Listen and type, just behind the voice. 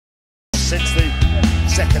since the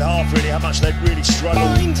second half, really, how much they've really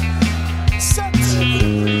struggled.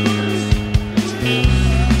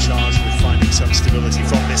 Charged with finding some stability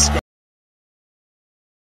from this.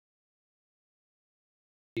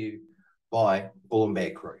 By Bull and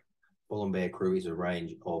Bear Crew. Bull and Bear Crew is a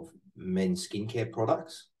range of men's skincare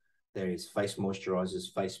products. There is face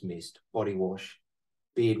moisturizers, face mist, body wash,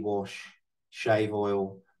 beard wash, shave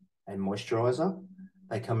oil, and moisturizer.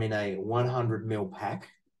 They come in a 100 ml pack,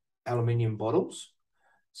 aluminium bottles,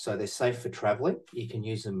 so they're safe for traveling. You can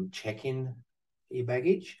use them check-in your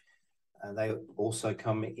baggage. They also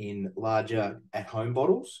come in larger at-home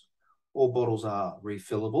bottles. All bottles are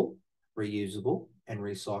refillable, reusable, and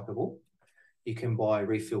recyclable. You can buy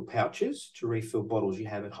refill pouches to refill bottles you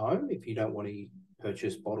have at home if you don't want to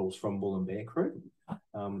purchase bottles from Bull and Bear Crew.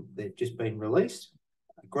 They've just been released.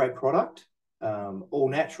 A great product, all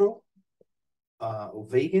natural or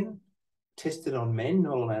vegan, tested on men,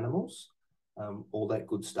 not on animals, all that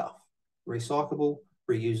good stuff. Recyclable,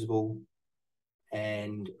 reusable,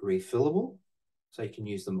 and refillable, so you can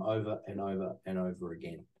use them over and over and over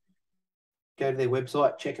again. Go to their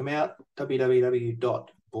website, check them out,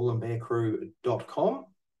 www.bullandbearcrew.com.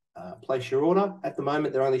 Place your order. At the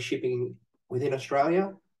moment, they're only shipping within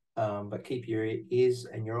Australia, but keep your ears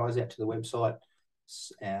and your eyes out to the website.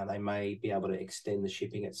 They may be able to extend the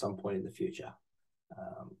shipping at some point in the future.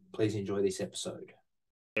 Please enjoy this episode.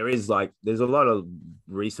 There's a lot of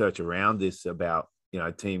research around this about,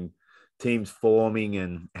 teams forming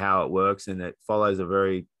and how it works, and it follows a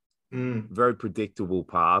very predictable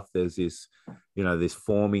path. There's this, this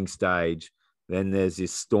forming stage. Then there's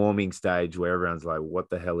this storming stage where everyone's like, what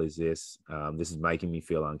the hell is this? This is making me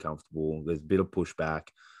feel uncomfortable. There's a bit of pushback,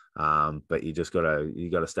 but you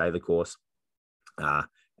gotta stay the course.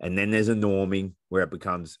 And then there's a norming where it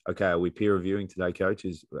becomes, okay, are we peer reviewing today, coach?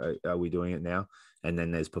 Are we doing it now? And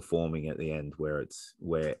then there's performing at the end where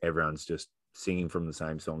everyone's just singing from the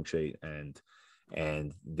same song sheet, and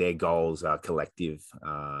their goals are collective,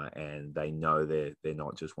 and they know they're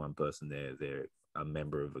not just one person, they're a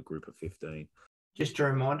member of a group of 15. Just a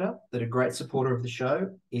reminder that a great supporter of the show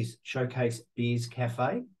is Showcase Beers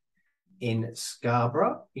Cafe in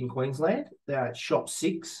Scarborough in Queensland. They're at Shop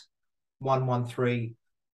 6, 113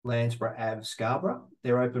 Landsborough Ave, Scarborough.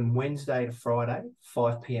 They're open Wednesday to Friday,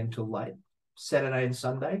 5 p.m. till late. Saturday and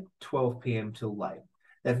Sunday, 12 p.m. till late.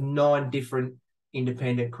 They have 9 different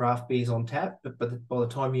independent craft beers on tap, but by the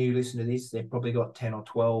time you listen to this, they've probably got 10 or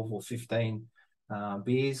 12 or 15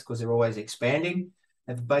 beers, because they're always expanding.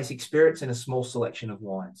 They have basic spirits and a small selection of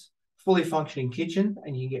wines. Fully functioning kitchen,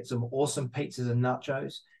 and you can get some awesome pizzas and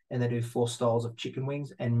nachos, and they do 4 styles of chicken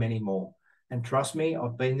wings and many more. And trust me,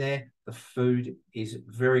 I've been there. The food is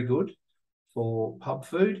very good for pub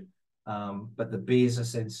food, but the beers are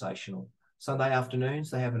sensational. Sunday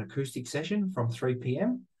afternoons, they have an acoustic session from 3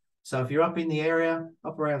 p.m. So if you're up in the area,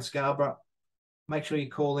 up around Scarborough, make sure you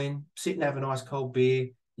call in, sit and have a nice cold beer,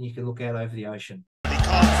 and you can look out over the ocean. He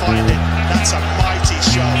can't find it. That's a mighty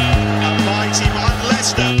shot. A mighty man,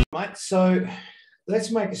 Leicester. Mate, so let's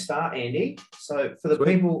make a start, Andy. So for the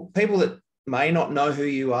people that may not know who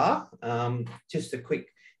you are, just a quick,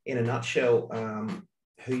 in a nutshell,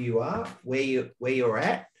 who you are, where you're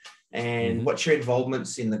at, and what's your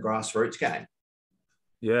involvements in the grassroots game?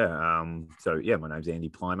 Yeah. My name's Andy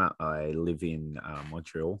Plimer. I live in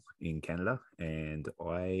Montreal in Canada, and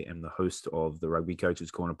I am the host of the Rugby Coaches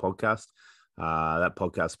Corner podcast. That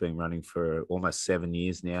podcast's been running for almost 7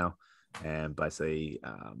 years now. And basically,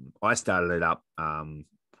 I started it up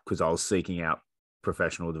because I was seeking out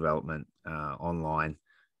professional development online.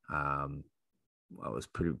 I was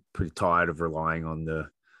pretty tired of relying on the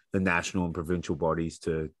national and provincial bodies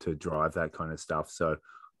to drive that kind of stuff. So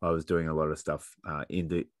I was doing a lot of stuff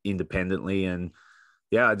independently, and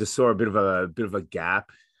I just saw a bit of a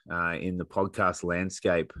gap in the podcast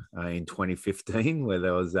landscape in 2015, where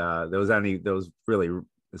there was really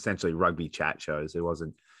essentially rugby chat shows. There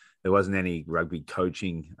wasn't any rugby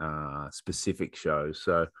coaching specific shows.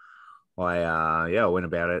 So I went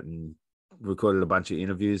about it and recorded a bunch of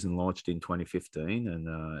interviews and launched in 2015,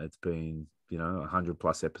 and it's been 100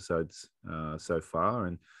 plus episodes so far,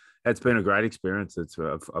 and it's been a great experience.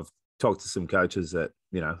 I've talked to some coaches that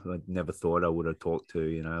I never thought I would have talked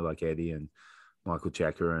to, like Eddie and Michael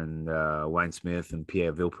Cheika and Wayne Smith and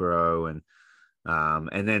Pierre Villepreux,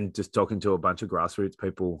 and then just talking to a bunch of grassroots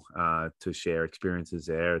people to share experiences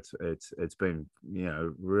there. It's been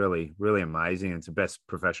really, really amazing. It's the best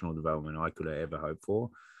professional development I could have ever hoped for.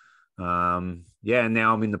 And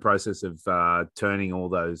now I'm in the process of turning all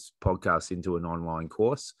those podcasts into an online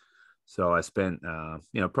course. So I spent,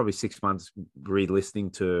 probably 6 months re-listening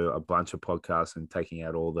to a bunch of podcasts and taking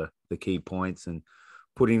out all the key points and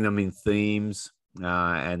putting them in themes.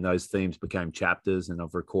 And those themes became chapters, and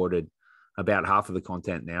I've recorded about half of the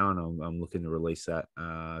content now, and I'm looking to release that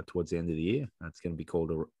towards the end of the year. That's going to be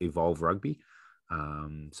called Evolve Rugby.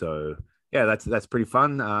 So yeah, that's pretty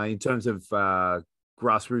fun. In terms of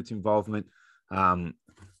grassroots involvement, pardon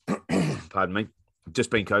me, just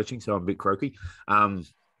been coaching, so I'm a bit croaky.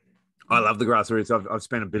 I love the grassroots. I've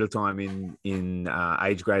spent a bit of time in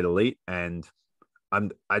age grade elite, and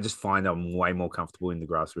I just find I'm way more comfortable in the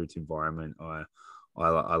grassroots environment.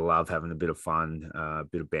 I love having a bit of fun, a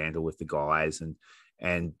bit of banter with the guys, and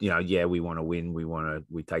we want to win.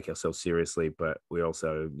 We take ourselves seriously, but we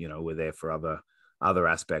also we're there for other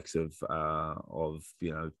aspects of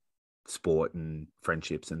sport and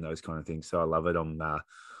friendships and those kind of things. So I love it.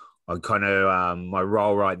 I'm kind of my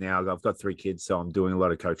role right now. I've got 3 kids, so I'm doing a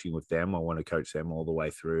lot of coaching with them. I want to coach them all the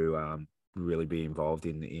way through. Really be involved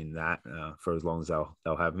in that for as long as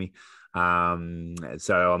they'll have me.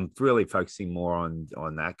 So I'm really focusing more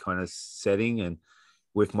on that kind of setting. And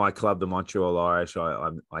with my club, the Montreal Irish,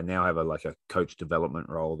 I now have a coach development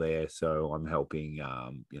role there. So I'm helping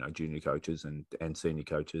junior coaches and senior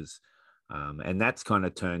coaches, and that's kind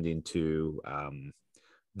of turned into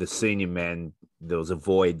the senior men. There was a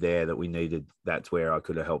void there that we needed. That's where I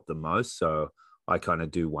could have helped the most. So I kind of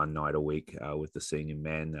do one night a week with the senior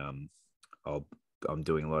men. I'm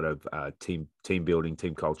doing a lot of team building,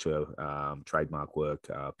 team culture, trademark work,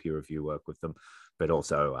 peer review work with them, but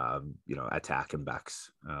also attack and backs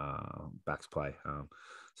play.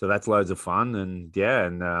 So that's loads of fun, and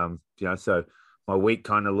so my week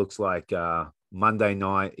kind of looks like Monday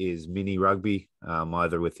night is mini rugby,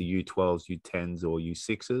 either with the U12s, U10s, or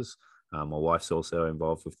U6s. My wife's also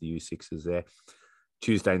involved with the U6s there.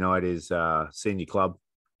 Tuesday night is senior club.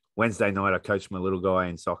 Wednesday night, I coach my little guy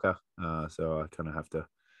in soccer. So I kind of have to,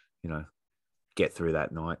 get through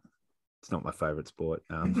that night. It's not my favorite sport.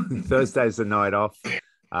 Thursday's the night off.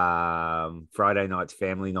 Friday night's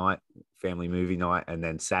family night, family movie night. And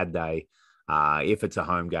then Saturday, if it's a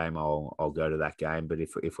home game, I'll go to that game. But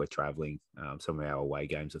if we're traveling, some of our away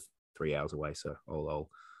games are 3 hours away. So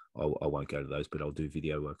I won't go to those, but I'll do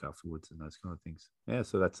video work afterwards and those kind of things. Yeah.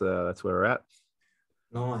 So that's where we're at.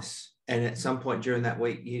 Nice. And at some point during that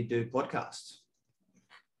week, you do podcasts.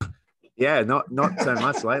 Yeah, not so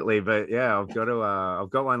much lately, but yeah, I've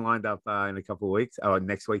got one lined up in a couple of weeks. Oh,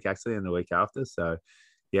 next week actually, and the week after. So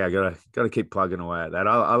yeah, got to keep plugging away at that.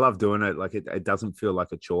 I love doing it. Like it doesn't feel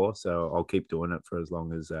like a chore, so I'll keep doing it for as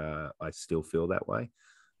long as I still feel that way.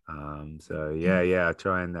 So yeah,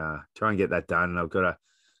 try and get that done. And I've got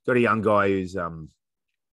a young guy who's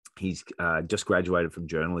he's just graduated from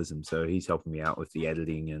journalism, so he's helping me out with the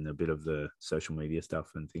editing and a bit of the social media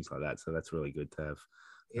stuff and things like that. So that's really good to have.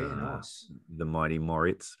 Yeah, nice. The mighty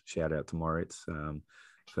Moritz, shout out to Moritz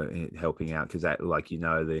for helping out, because that,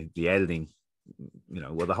 the editing,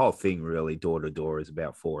 the whole thing really door to door is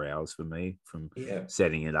about 4 hours for me, from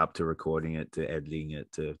setting it up to recording it to editing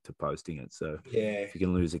it to posting it. So if you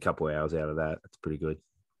can lose a couple of hours out of that, that's pretty good.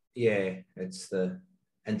 Yeah,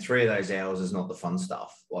 and 3 of those hours is not the fun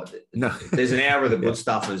stuff. No, there's an hour of the good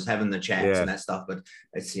stuff is having the chats and that stuff, but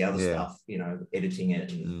it's the other stuff, editing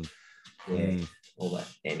it and all that.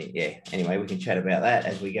 Anyway, we can chat about that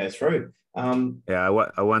as we go through. I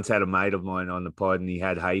once had a mate of mine on the pod, and he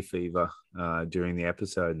had hay fever during the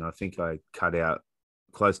episode, and I think I cut out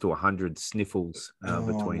close to 100 sniffles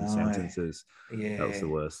between sentences. Yeah, that was the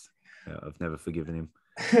worst. Yeah, I've never forgiven him.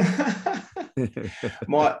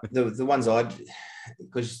 The ones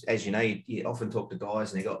because as you know, you often talk to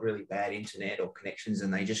guys and they got really bad internet or connections,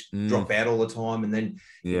 and they just drop out all the time, and then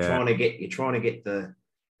you're trying to get the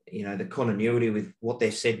the continuity with what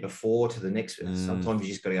they've said before to the next. Sometimes you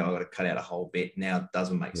just got to go, I've got to cut out a whole bit. Now it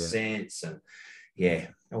doesn't make sense. And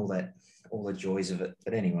all the joys of it.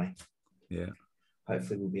 But anyway,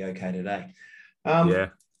 hopefully we'll be okay today.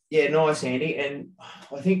 Nice, Andy. And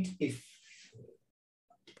I think if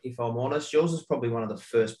I'm honest, yours is probably one of the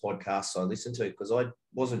first podcasts I listened to, because I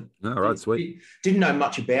didn't know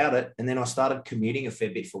much about it. And then I started commuting a fair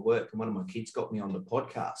bit for work, and one of my kids got me on the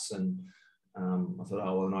podcast, and I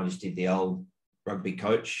thought, and I just did the old rugby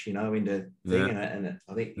coach, into thing, and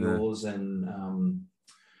I think yours and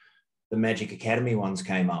the Magic Academy ones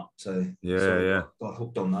came up. So I got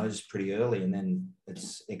hooked on those pretty early, and then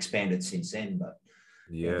it's expanded since then. But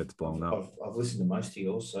it's blown up. I've listened to most of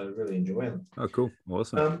yours, so really enjoy them. Oh, cool,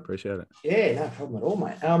 awesome, appreciate it. Yeah, no problem at all,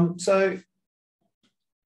 mate. So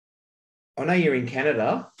I know you're in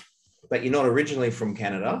Canada, but you're not originally from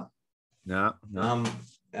Canada. No.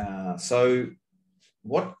 So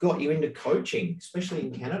what got you into coaching, especially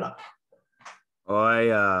in Canada?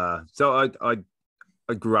 I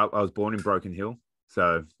grew up. I was born in Broken Hill,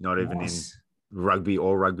 so not even in rugby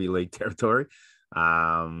or rugby league territory.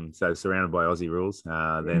 So surrounded by Aussie rules.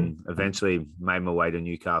 Then eventually made my way to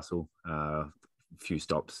Newcastle. A few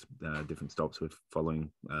stops, different stops with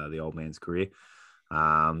following the old man's career.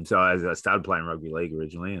 So I started playing rugby league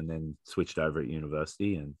originally, and then switched over at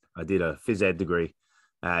university, and I did a phys ed degree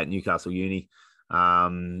at Newcastle Uni.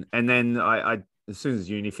 And then I as soon as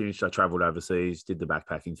uni finished, I travelled overseas, did the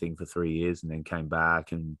backpacking thing for 3 years, and then came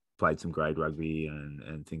back and played some grade rugby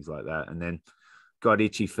and things like that. And then got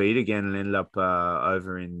itchy feet again and ended up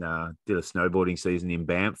over in, did a snowboarding season in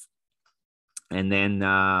Banff. And then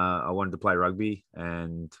I wanted to play rugby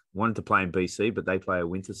and wanted to play in BC, but they play a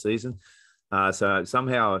winter season. So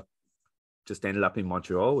somehow I just ended up in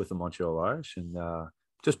Montreal with the Montreal Irish, and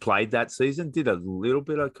just played that season, did a little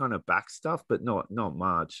bit of kind of back stuff, but not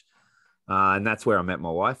much. And that's where I met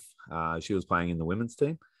my wife. She was playing in the women's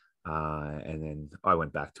team. And then I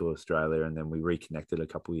went back to Australia, and then we reconnected a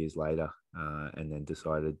couple of years later, and then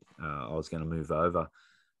decided I was going to move over.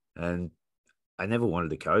 And I never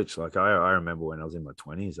wanted to coach. Like I remember when I was in my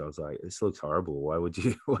 20s, I was like, this looks horrible. Why would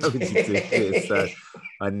you do this? So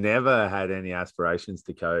I never had any aspirations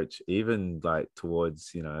to coach, even like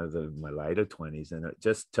towards, my later 20s. And it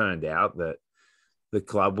just turned out that the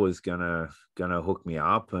club was gonna hook me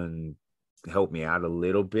up and help me out a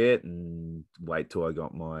little bit, and wait till I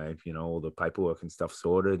got my, all the paperwork and stuff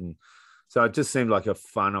sorted. And so it just seemed like a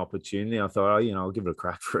fun opportunity. I thought, I'll give it a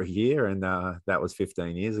crack for a year. And that was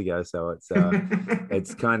 15 years ago. So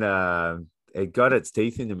it's kind of, it got its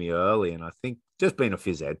teeth into me early. And I think just being a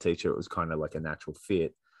phys ed teacher, it was kind of like a natural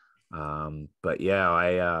fit. But yeah,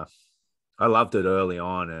 I loved it early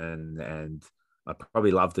on, and I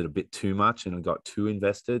probably loved it a bit too much, and I got too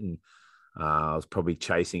invested. And I was probably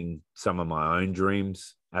chasing some of my own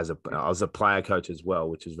dreams I was a player coach as well,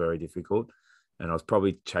 which is very difficult. And I was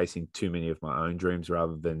probably chasing too many of my own dreams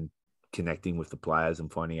rather than connecting with the players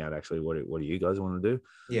and finding out actually what do you guys want to do?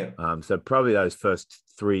 Yeah. So probably those first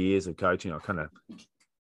 3 years of coaching,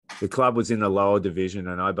 the club was in the lower division,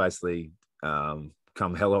 and I basically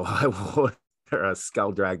come hell or high water, I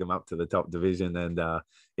skull drag them up to the top division. And,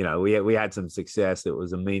 we had some success. It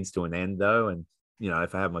was a means to an end though. And,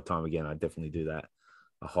 if I had my time again, I'd definitely do that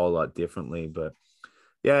a whole lot differently. But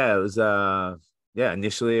yeah, it was,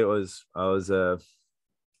 initially I was a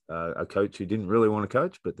coach who didn't really want to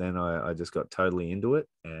coach, but then I just got totally into it.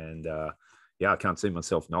 And I can't see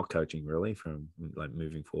myself not coaching really from like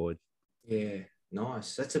moving forward. Yeah,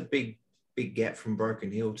 nice. That's a big gap from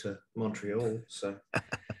Broken Hill to Montreal. So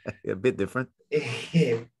a bit different.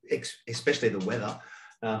 Yeah, especially the weather.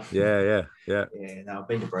 Yeah. No, I've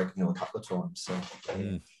been to Broken Hill a couple of times. So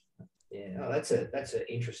yeah. Oh, that's an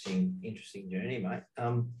interesting journey, mate.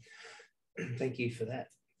 Thank you for that.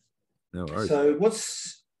 No worries. So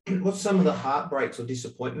what's some of the heartbreaks or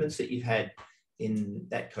disappointments that you've had in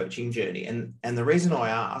that coaching journey? And the reason I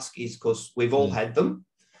ask is because we've all had them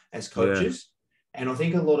as coaches. Yeah. And I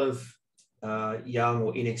think a lot of young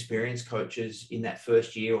or inexperienced coaches in that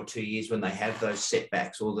first year or 2 years, when they have those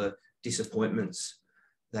setbacks or the disappointments,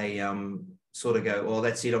 they sort of go, "Oh,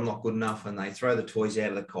 that's it, I'm not good enough," and they throw the toys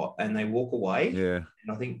out of the cot and they walk away. Yeah. And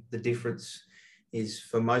I think the difference is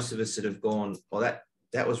for most of us that have gone, "Well,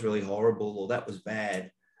 that was really horrible," or "that was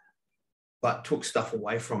bad," but took stuff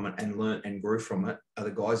away from it and learnt and grew from it, are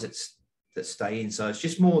the guys that stay in. So it's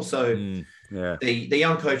just more so the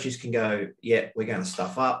young coaches can go, "Yeah, we're going to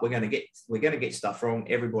stuff up. We're going to get stuff wrong.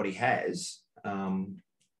 Everybody has."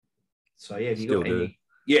 So yeah, have you got any?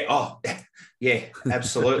 Yeah. Oh, yeah,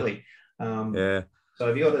 absolutely. Yeah. So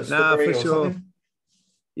have you got a story or something?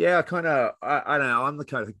 Yeah, I don't know. I'm the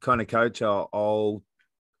kind of coach I'll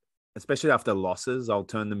especially after losses, I'll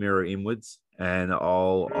turn the mirror inwards and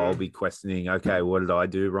I'll be questioning, okay, what did I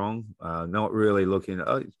do wrong? Not really looking,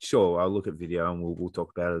 sure, I'll look at video and we'll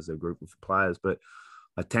talk about it as a group of players, but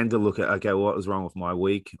I tend to look at, okay, what was wrong with my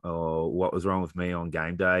week, or what was wrong with me on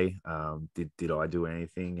game day? Did I do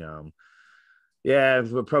anything?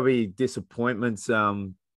 Probably disappointments.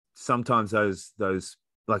 Sometimes those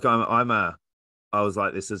like I was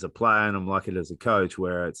like this as a player, and I'm like it as a coach,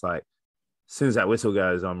 where it's like, as soon as that whistle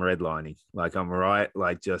goes, I'm redlining. Like I'm right,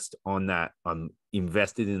 like just on that, I'm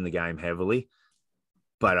invested in the game heavily,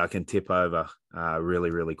 but I can tip over really,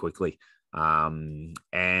 really quickly. And,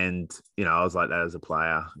 I was like that as a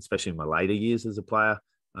player, especially in my later years as a player.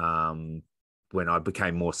 When I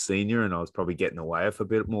became more senior and I was probably getting away with a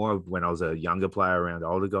bit more, when I was a younger player around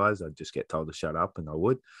older guys, I'd just get told to shut up and I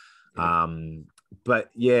would. but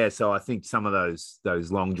yeah, so I think some of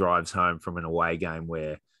those long drives home from an away game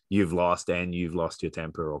where you've lost your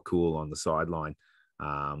temper or cool on the sideline.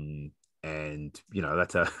 And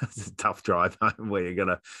that's that's a tough drive home where you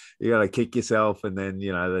gotta kick yourself, and then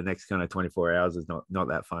the next kind of 24 hours is not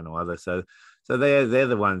that fun either. So they're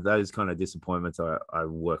the ones, those kind of disappointments. I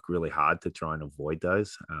work really hard to try and avoid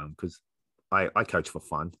those, because I coach for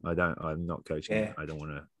fun. I'm not coaching. Yeah. I don't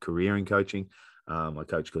want a career in coaching. I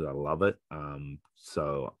coach because I love it.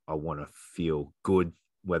 So I want to feel good,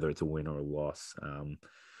 whether it's a win or a loss.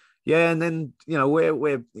 Yeah, and then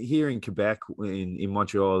we're here in Quebec, in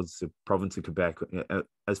Montreal, it's the province of Quebec.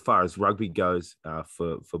 As far as rugby goes,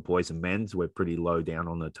 for boys and men's, we're pretty low down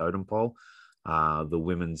on the totem pole. The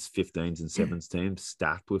women's 15s and 7s teams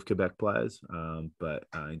stacked with Quebec players, but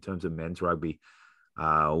in terms of men's rugby,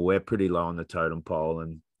 we're pretty low on the totem pole.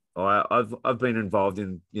 And I've been involved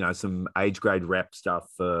in some age grade rep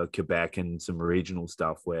stuff for Quebec and some regional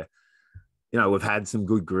stuff where we've had some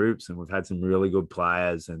good groups and we've had some really good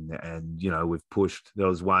players, and we've pushed. There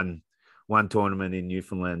was one tournament in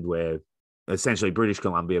Newfoundland where essentially British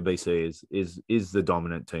Columbia, BC is the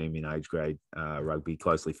dominant team in age grade rugby,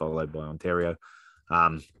 closely followed by Ontario.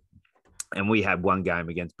 And we had one game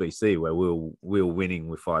against BC where we were winning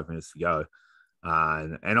with 5 minutes to go.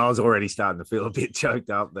 And I was already starting to feel a bit choked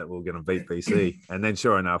up that we were going to beat BC. And then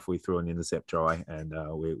sure enough, we threw an intercept try and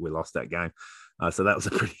we lost that game. So that was a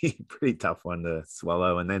pretty tough one to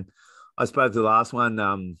swallow. And then I suppose the last one,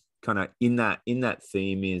 kind of in that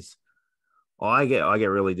theme, is I get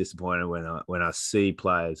really disappointed when I see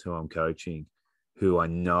players who I'm coaching who I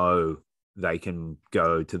know they can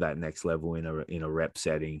go to that next level in a rep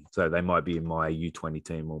setting. So they might be in my U20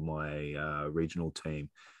 team or my regional team,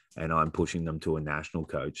 and I'm pushing them to a national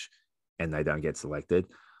coach, and they don't get selected.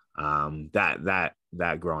 That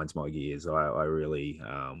grinds my gears. I really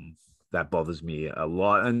that bothers me a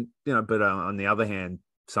lot. And but on the other hand,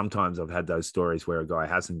 sometimes I've had those stories where a guy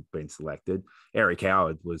hasn't been selected. Eric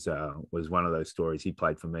Howard was one of those stories. He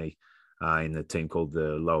played for me in the team called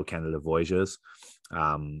the Lower Canada Voyageurs.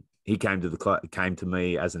 He came to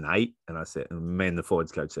me as an 8, and I said, me and the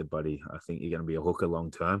forwards coach said, "Buddy, I think you're going to be a hooker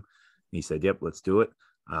long term." And he said, "Yep, let's do it."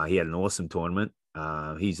 He had an awesome tournament.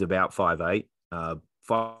 He's about 5'8",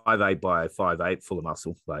 5'8" by 5'8", full of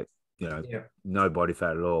muscle, no body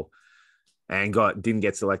fat at all, and didn't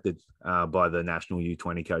get selected by the national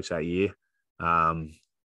U20 coach that year.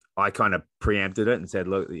 I kind of preempted it and said,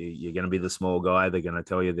 "Look, you're going to be the small guy. They're going to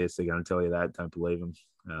tell you this. They're going to tell you that. Don't believe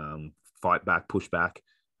them. Fight back, push back.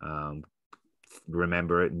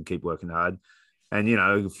 Remember it and keep working hard." And,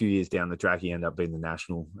 a few years down the track, he ended up being the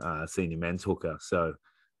national senior men's hooker. So,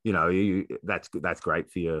 that's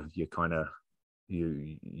great for you. You kind of,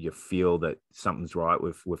 you feel that something's right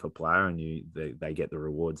with a player, and they get the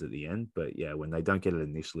rewards at the end. But yeah, when they don't get it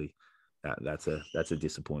initially, that's a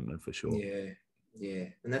disappointment for sure. Yeah.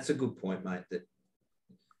 And that's a good point, mate.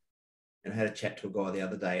 And I had a chat to a guy the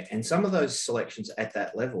other day, and some of those selections at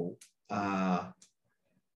that level are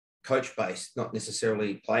coach-based, not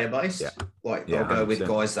necessarily player-based. Yeah. They'll go with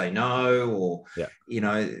guys they know, or, Yeah.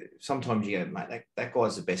 Sometimes you go, mate, that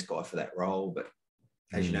guy's the best guy for that role. But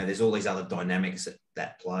as you know, there's all these other dynamics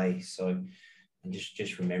that play. So, and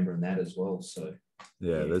just remembering that as well. So,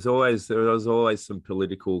 yeah. There's always some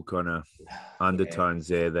political kind of undertones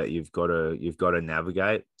there that you've got to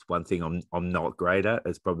navigate. It's one thing I'm not great at.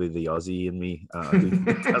 It's probably the Aussie in me who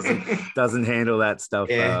doesn't handle that stuff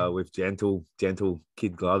with gentle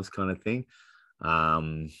kid gloves kind of thing.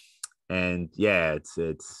 And yeah, it's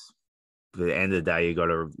the end of the day,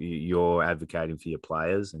 you're advocating for your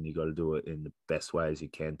players, and you got to do it in the best way as you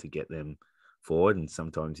can to get them forward. And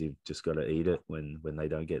sometimes you've just got to eat it when they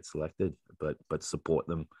don't get selected, but support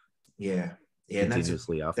them. Yeah.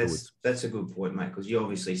 Continuously afterwards. That's a good point, mate, because you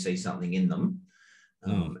obviously see something in them,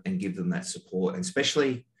 and give them that support. And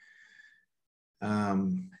especially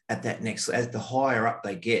at that next, as the higher up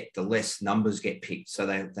they get, the less numbers get picked. So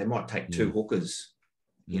they might take 2 hookers.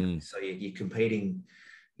 So you're competing.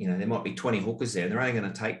 There might be 20 hookers there, and they're only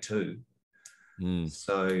going to take 2.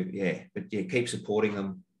 So yeah, but yeah, keep supporting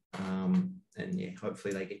them, and yeah,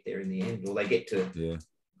 hopefully they get there in the end, or they get to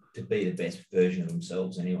be the best version of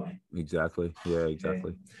themselves anyway. Exactly. Yeah,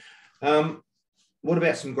 exactly. Yeah. What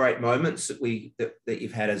about some great moments that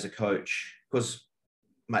you've had as a coach? Because,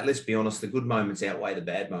 mate, let's be honest, the good moments outweigh the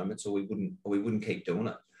bad moments, or we wouldn't keep doing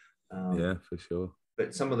it. Yeah, for sure.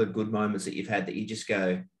 But some of the good moments that you've had that you just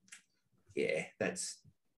go, yeah, that's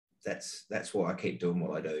why I keep doing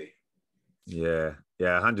what I do. Yeah,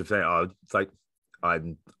 100%. It's like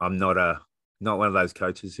I'm not one of those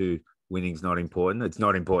coaches who winning's not important. It's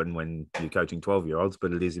not important when you're coaching 12-year-olds,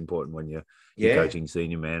 but it is important when you're coaching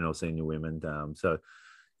senior men or senior women. So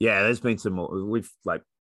yeah, there's been some more. We've like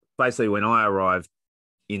basically when I arrived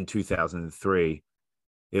in 2003,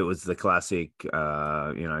 it was the classic,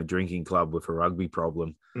 drinking club with a rugby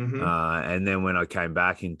problem. Mm-hmm. And then when I came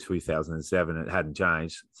back in 2007, it hadn't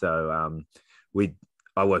changed. So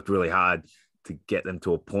I worked really hard to get them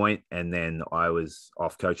to a point, and then I was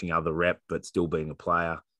off coaching other rep, but still being a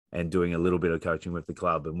player and doing a little bit of coaching with the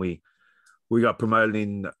club. And we got promoted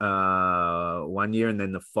in 1 year, and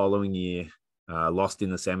then the following year lost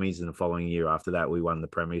in the semis, and the following year after that we won the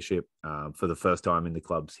premiership for the first time in the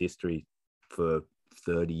club's history for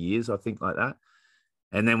 30 years, I think, like that.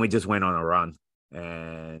 And then we just went on a run,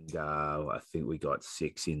 and I think we got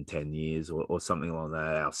 6 in 10 years or something along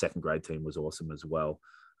that. Our second grade team was awesome as well.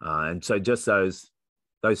 And so just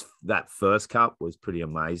that first cup was pretty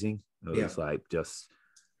amazing. It was like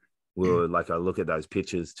we were like, I look at those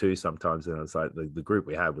pictures too sometimes, and it's like the group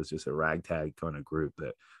we had was just a ragtag kind of group,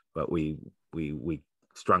 but we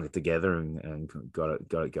strung it together and got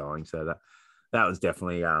it going. So that was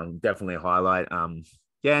definitely a highlight.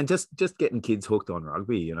 And just getting kids hooked on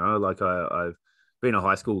rugby. Like I've been a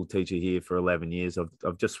high school teacher here for 11 years.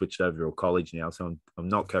 I've just switched over to a college now, so I'm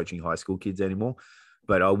not coaching high school kids anymore.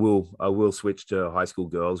 But I will switch to high school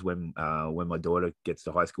girls when my daughter gets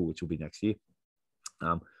to high school, which will be next year.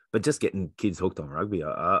 But just getting kids hooked on rugby,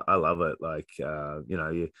 I love it. Like,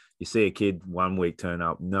 you see a kid 1 week turn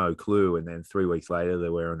up, no clue, and then 3 weeks later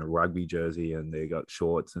they're wearing a rugby jersey and they got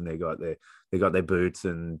shorts and they got their boots,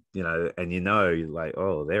 and like,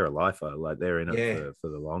 oh, they're a lifer, like they're in it for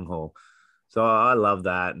the long haul. So I love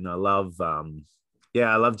that, and I love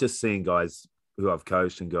just seeing guys who I've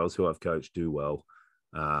coached and girls who I've coached do well.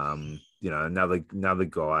 Another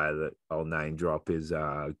guy that I'll name drop is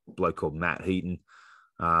a bloke called Matt Heaton.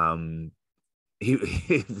 He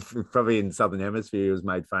probably in Southern Hemisphere, he was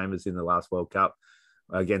made famous in the last World Cup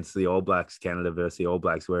against the All Blacks, Canada versus the All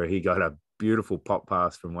Blacks, where he got a beautiful pop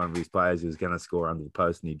pass from one of his players who was going to score under the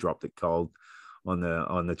post, and he dropped it cold on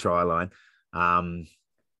the try line.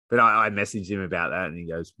 But I messaged him about that, and he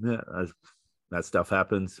goes, "Yeah, that stuff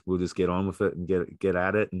happens. We'll just get on with it and get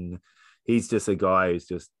at it." And he's just a guy who's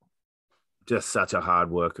just such a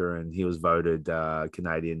hard worker, and he was voted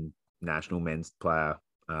Canadian national men's player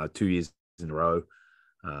 2 years in a row.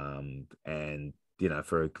 And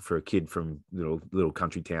for a kid from little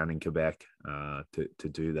country town in Quebec to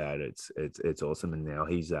do that, it's awesome. And now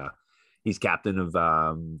he's captain of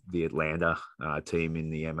the Atlanta team in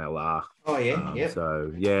the MLR. Oh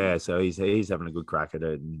yeah, So he's having a good crack at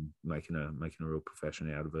it and making a real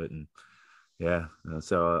profession out of it. And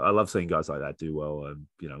so I love seeing guys like that do well.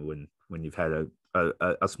 When you've had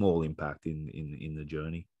a small impact in the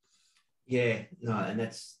journey. Yeah, no, and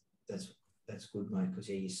that's good, mate. Because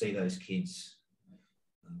you see those kids,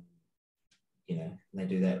 and they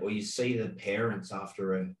do that, or you see the parents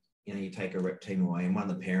after you take a rep team away, and one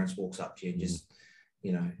of the parents walks up to you and just,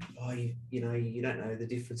 you don't know the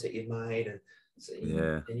difference that you've made, and so,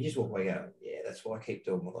 and you just walk away, and go, yeah, that's why I keep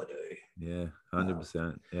doing what I do. Yeah,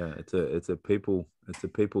 100%. Yeah, it's a people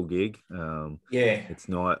gig. It's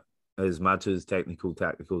not as much as tactical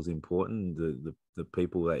is important. The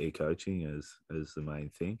people that you're coaching is the main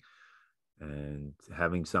thing, and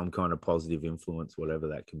having some kind of positive influence, whatever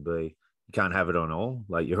that can be. You can't have it on all.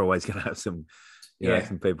 Like, you're always going to have some,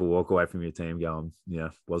 some people walk away from your team going,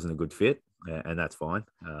 wasn't a good fit, and that's fine.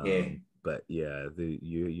 But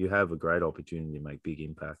you have a great opportunity to make big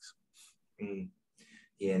impacts.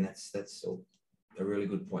 Yeah, and that's a really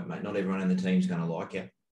good point, mate. Not everyone in the team's going to like you.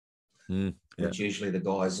 It's usually the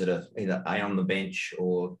guys that are either on the bench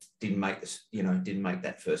or didn't make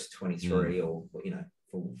that first 23 or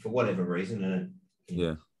for whatever reason,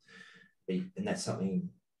 and that's something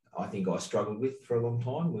I think I struggled with for a long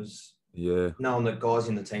time, was knowing that guys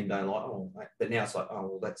in the team don't like. Oh, mate. But now it's like,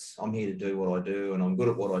 oh well, I'm here to do what I do, and I'm good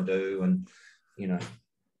at what I do, and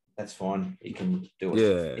that's fine. You can do it.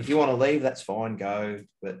 Yeah. If you want to leave, that's fine. Go.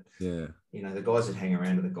 But the guys that hang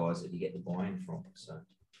around are the guys that you get the buy-in from. So.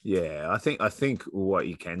 Yeah, I think what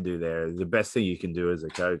you can do there, the best thing you can do as a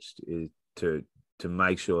coach is to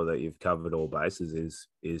make sure that you've covered all bases,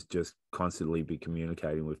 is just constantly be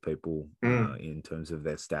communicating with people in terms of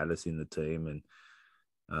their status in the team, and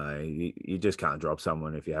you just can't drop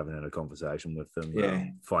someone if you haven't had a conversation with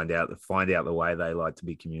them. Find out the way they like to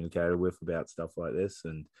be communicated with about stuff like this,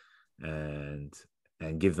 and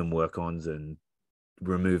give them work-ons and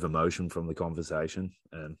remove emotion from the conversation,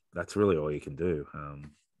 and that's really all you can do.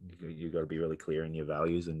 You got to be really clear in your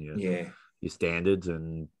values and your standards,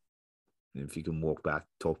 and if you can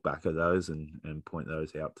talk back at those and point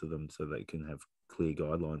those out to them so they can have clear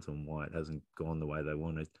guidelines on why it hasn't gone the way they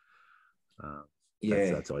wanted.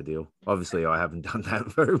 That's ideal. Obviously, I haven't done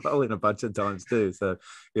that very well in a bunch of times too. So,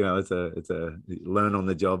 it's a learn on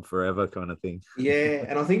the job forever kind of thing. Yeah,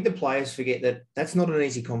 and I think the players forget that that's not an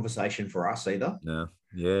easy conversation for us either. No,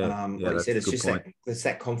 yeah, like you said, it's just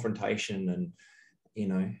that confrontation, and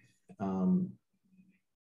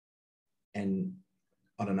and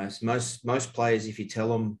I don't know. Most players, if you tell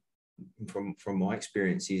them, from my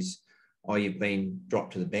experience, is, oh, you've been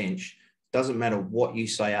dropped to the bench. Doesn't matter what you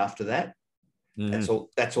say after that. That's all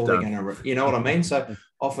they're going to, you know what I mean? So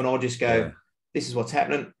often I'll just go, this is what's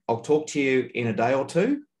happening. I'll talk to you in a day or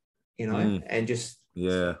two, and just,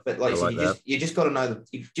 but like you just got to know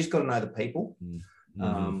you've just got to know the people,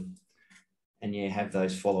 and have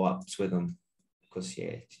those follow-ups with them, because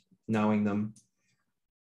knowing them.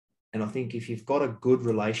 And I think if you've got a good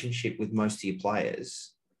relationship with most of your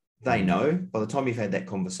players, they know by the time you've had that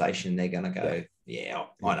conversation, they're going to go,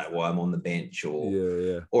 I know why I'm on the bench,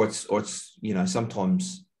 or it's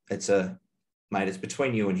sometimes it's mate, it's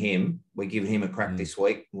between you and him. We're giving him a crack this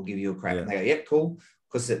week. We'll give you a crack. And they go, yep, cool.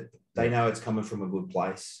 Because they know it's coming from a good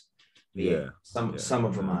place. Some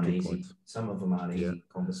of them aren't easy. Points. Some of them aren't easy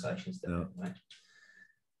conversations to have, mate.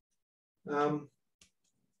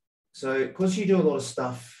 So because you do a lot of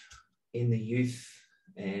stuff in the youth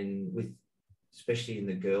and especially in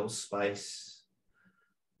the girls' space,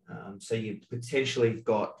 so you potentially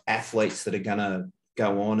got athletes that are going to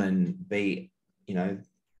go on and be,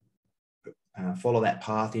 follow that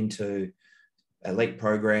path into elite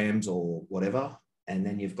programs or whatever. And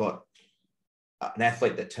then you've got an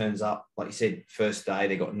athlete that turns up, like you said, first day,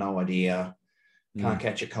 they got no idea, can't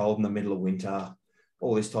catch a cold in the middle of winter,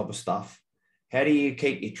 all this type of stuff. How do you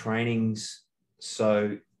keep your trainings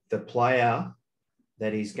so the player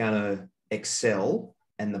that is going to excel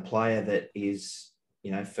and the player that is,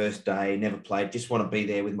 first day, never played, just want to be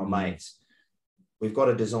there with my mates, we've got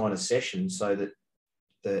to design a session so that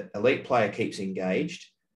the elite player keeps engaged,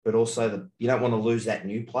 but also you don't want to lose that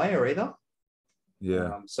new player either.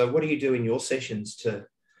 So what do you do in your sessions to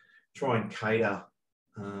try and cater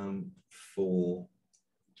for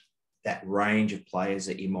that range of players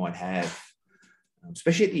that you might have?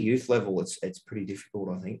 Especially at the youth level, it's pretty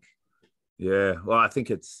difficult, I think. Yeah, well, I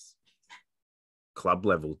think it's club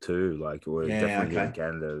level too. Like we're definitely in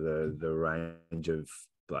Canada, the range of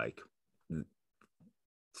like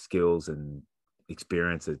skills and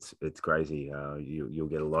experience, it's crazy. You'll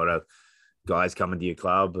get a lot of guys coming to your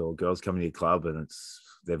club or girls coming to your club, and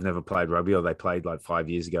they've never played rugby, or they played like 5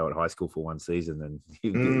 years ago at high school for one season, and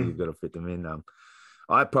you've got to fit them in.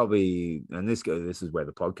 I probably, and this is where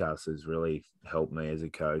the podcast has really helped me as a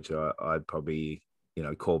coach. I'd probably,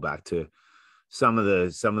 call back to some of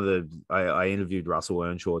the. I interviewed Russell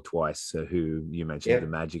Earnshaw twice, who you mentioned the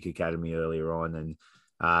Magic Academy earlier on, and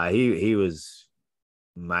he was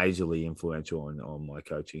majorly influential on my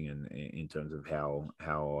coaching and in terms of how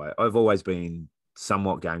I've always been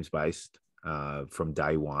somewhat games based from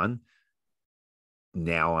day one.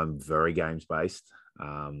 Now I'm very games based,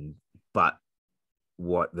 but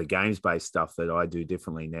what the games-based stuff that I do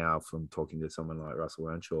differently now from talking to someone like Russell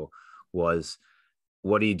Earnshaw was,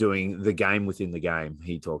 what are you doing the game within the game,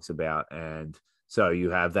 he talks about. And so you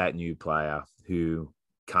have that new player who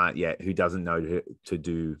who doesn't know to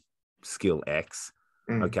do skill X.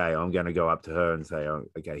 Okay, I'm going to go up to her and say,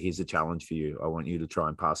 okay, here's a challenge for you. I want you to try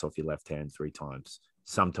and pass off your left hand 3 times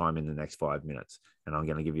sometime in the next 5 minutes. And I'm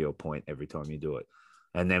going to give you a point every time you do it.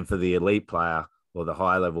 And then for the elite player or the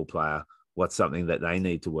high level player, what's something that they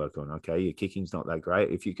need to work on? Okay, your kicking's not that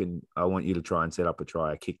great. If you can, I want you to try and set up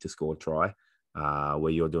a kick to score try,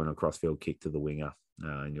 where you're doing a crossfield kick to the winger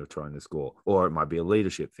and you're trying to score. Or it might be a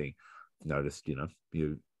leadership thing. Notice,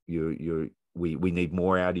 we need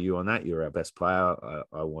more out of you on that. You're our best player.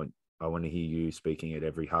 I want to hear you speaking at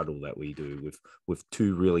every huddle that we do with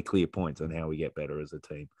 2 really clear points on how we get better as a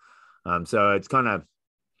team. So it's kind of,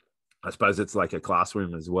 I suppose it's like a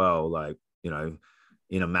classroom as well. Like,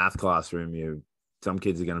 in a math classroom, some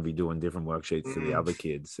kids are going to be doing different worksheets to the other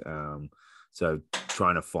kids. So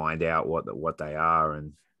trying to find out what they are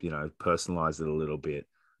and, personalize it a little bit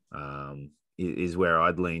is where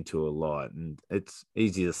I'd lean to a lot. And it's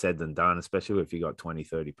easier said than done, especially if you got 20,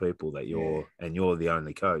 30 people that you're the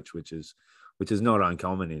only coach, which is not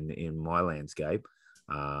uncommon in my landscape.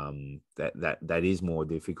 That is more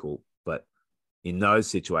difficult. But in those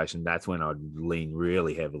situations, that's when I'd lean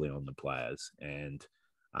really heavily on the players and,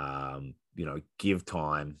 give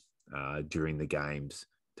time during the games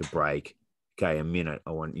to break. Okay, a minute,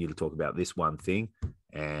 I want you to talk about this one thing.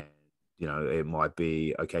 And, it might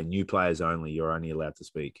be, okay, new players only. You're only allowed to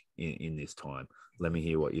speak in this time. Let me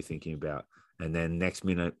hear what you're thinking about. And then next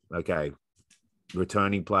minute, okay,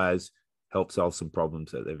 returning players, help solve some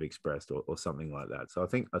problems that they've expressed or something like that. So I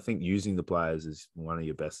think using the players is one of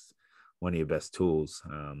your best tools.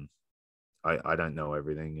 I don't know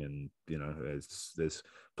everything, and there's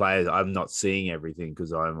players I'm not seeing everything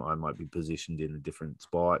because I might be positioned in a different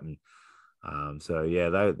spot, and so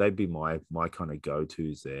yeah, they'd be my kind of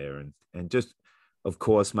go-tos there, and just of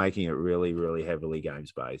course making it really really heavily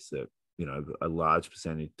games based. That a large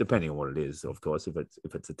percentage, depending on what it is, of course, if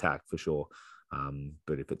it's attack for sure,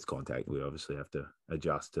 but if it's contact, we obviously have to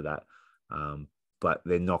adjust to that. But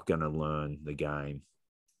they're not going to learn the game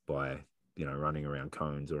by running around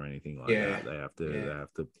cones or anything like that. They have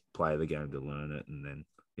to play the game to learn it, and then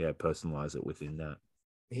personalize it within that.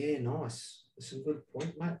 Yeah, nice. That's a good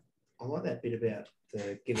point, mate. I like that bit about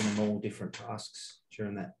giving them all different tasks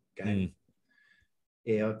during that game.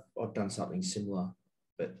 Yeah, I've done something similar,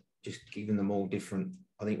 but just giving them all different.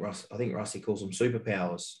 I think Rusty calls them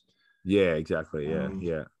superpowers. Yeah, exactly.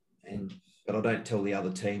 Yeah. But I don't tell the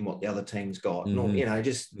other team what the other team's got.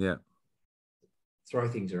 Just throw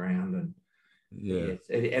things around and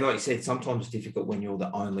and like you said, sometimes it's difficult when you're the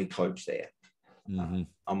only coach there.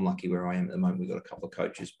 I'm lucky where I am at the moment. We've got a couple of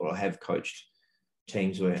coaches, but I have coached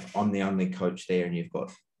teams where I'm the only coach there, and you've got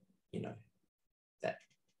that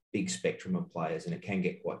big spectrum of players, and it can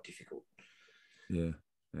get quite difficult.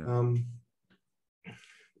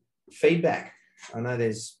 Feedback. I know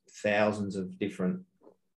there's thousands of different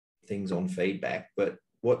things on feedback, but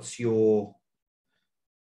what's your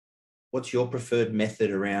preferred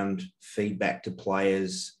method around feedback to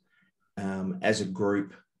players as a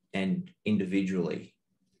group and individually,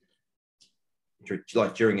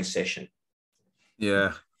 like during a session?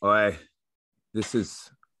 Yeah, this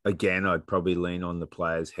is, again, I'd probably lean on the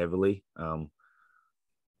players heavily.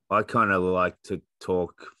 I kind of like to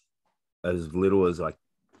talk as little as I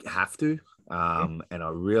have to. And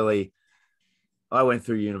I went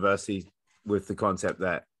through university with the concept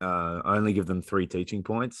that I only give them 3 teaching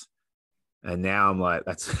points. And now I'm like,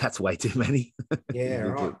 that's way too many. Yeah,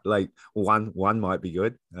 right. Like one might be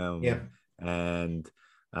good. And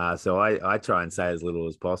so I try and say as little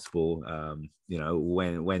as possible,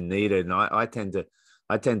 when needed. And I tend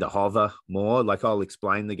to hover more. Like I'll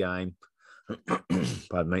explain the game.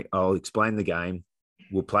 Pardon me. I'll explain the game.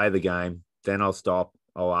 We'll play the game. Then I'll stop.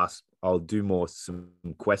 I'll do some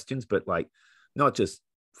questions, but like not just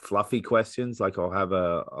fluffy questions. Like I'll have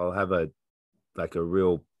a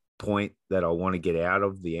real point that I want to get out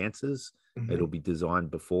of the answers. It'll be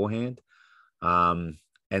designed beforehand, and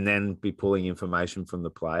then be pulling information from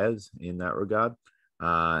the players in that regard,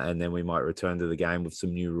 and then we might return to the game with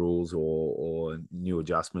some new rules or new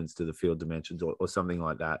adjustments to the field dimensions or something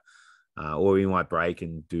like that, or we might break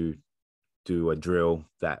and do a drill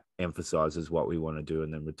that emphasizes what we want to do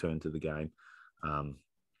and then return to the game.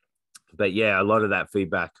 But yeah, a lot of that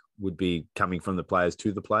feedback would be coming from the players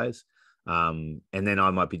to the players. And then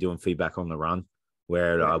I might be doing feedback on the run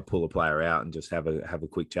where I'll pull a player out and just have a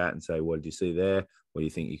quick chat and say, what did you see there? What do you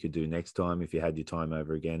think you could do next time? If you had your time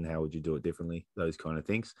over again, how would you do it differently? Those kind of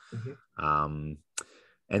things. And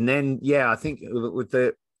then, I think with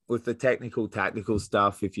the tactical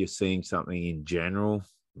stuff, if you're seeing something in general,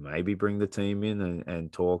 maybe bring the team in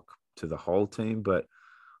and talk to the whole team. But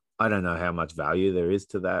I don't know how much value there is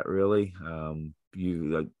to that, really. I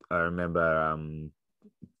remember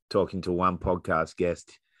talking to one podcast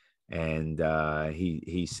guest, and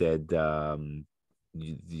he said the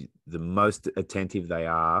most attentive they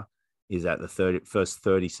are is at the first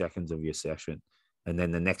 30 seconds of your session, and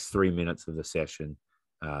then the next 3 minutes of the session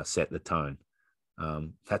set the tone.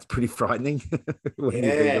 That's pretty frightening when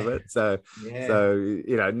you think of it. So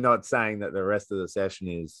not saying that the rest of the session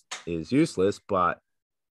is useless, but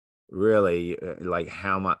really, like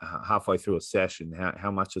how much halfway through a session,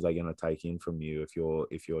 how much are they going to take in from you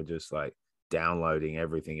if you're just like downloading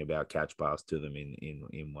everything about catch pass to them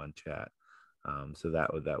in one chat? So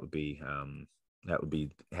that would be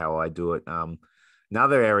how I do it.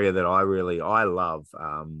 Another area that I love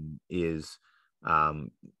is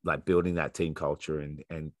like building that team culture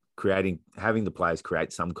and having the players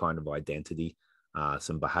create some kind of identity,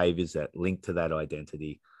 some behaviors that link to that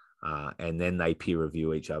identity. And then they peer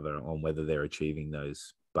review each other on whether they're achieving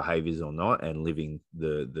those behaviors or not and living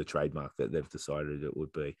the trademark that they've decided it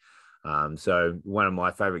would be. So one of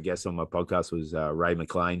my favorite guests on my podcast was Ray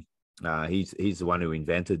McLean. He's the one who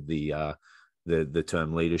invented the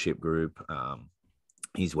term leadership group.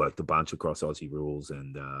 He's worked a bunch across Aussie rules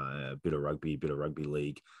and a bit of rugby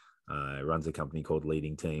league. Runs a company called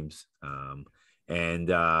Leading Teams.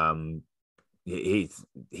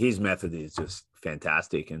 his method is just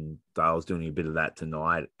fantastic. And Dale's doing a bit of that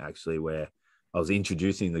tonight, actually, where I was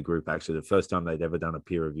introducing the group, actually, the first time they'd ever done a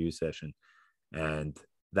peer review session. And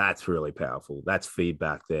that's really powerful. That's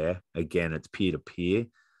feedback there. Again, it's peer-to-peer.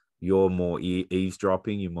 You're more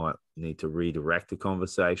eavesdropping. You might need to redirect the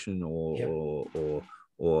conversation or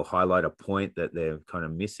highlight a point that they're kind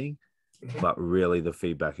of missing. But really the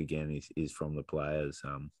feedback, again, is from the players.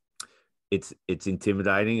 It's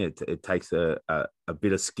intimidating. It takes a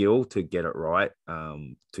bit of skill to get it right,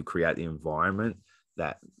 to create the environment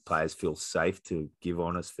that players feel safe to give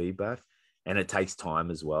honest feedback. And it takes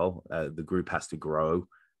time as well. The group has to grow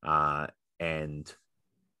and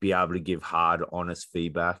be able to give hard, honest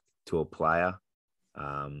feedback to a player.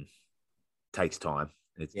 Takes time.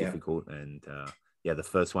 It's difficult. And the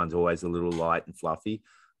first one's always a little light and fluffy.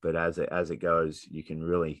 But as it goes, you can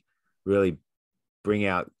really, really bring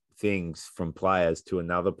out things from players to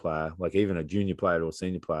another player, like even a junior player to a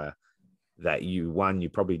senior player, that you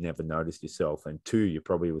probably never noticed yourself, and two, you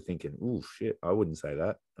probably were thinking, oh shit, I wouldn't say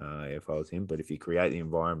that if I was him. But if you create the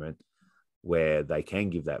environment where they can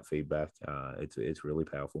give that feedback, it's really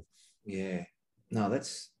powerful. Yeah, no, I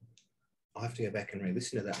have to go back and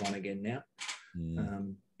re-listen to that one again now.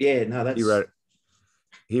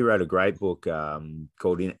 He wrote a great book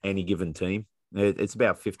called Any Given Team. It's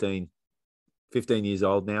about 15 years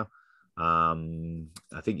old now. I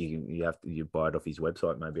think you buy it off his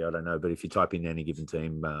website, maybe, I don't know. But if you type in Any Given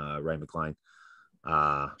Team, Ray McLean,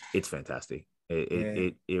 it's fantastic.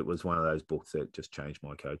 It was one of those books that just changed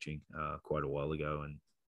my coaching quite a while ago, and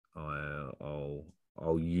I'll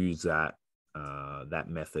use that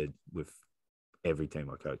method with every team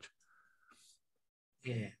I coach.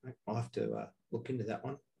 Yeah, I'll have to look into that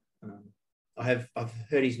one. I've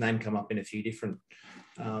heard his name come up in a few different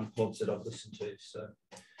pods that I've listened to. So,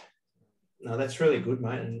 no, that's really good,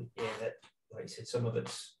 mate. And that, like you said, some of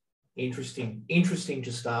it's interesting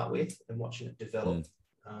to start with, and watching it develop.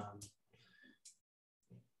 And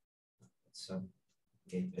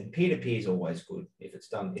peer-to-peer is always good if it's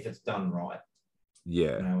done right.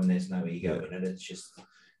 Yeah, and there's no ego in it. It's just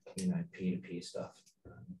peer-to-peer stuff.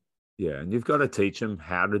 And you've got to teach them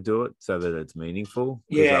how to do it so that it's meaningful.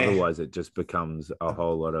 Because otherwise it just becomes a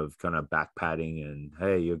whole lot of kind of back patting and,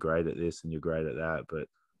 hey, you're great at this and you're great at that. But,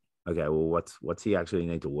 okay, well, what's he actually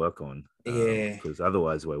need to work on? Because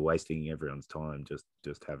otherwise we're wasting everyone's time just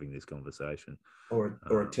having this conversation. Or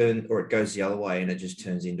it goes the other way and it just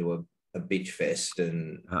turns into a bitch fest,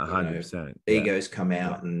 and 100%. Egos come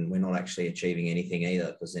out and we're not actually achieving anything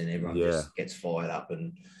either, because then everyone just gets fired up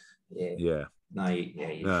and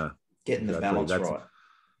getting the balance right.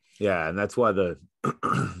 Yeah, and that's why the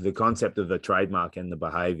concept of the trademark and the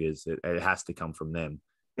behaviors, it has to come from them.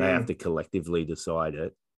 They have to collectively decide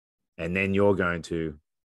it, and then you're going to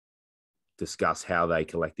discuss how they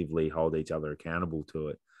collectively hold each other accountable to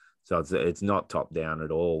it. So it's not top down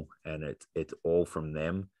at all, and it's all from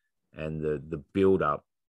them. And the build up,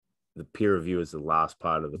 the peer review is the last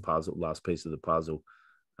part of the puzzle, last piece of the puzzle.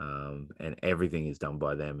 And everything is done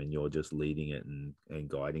by them, and you're just leading it and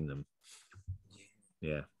guiding them.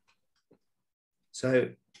 Yeah. So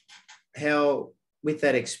how, with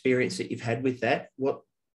that experience that you've had with that, what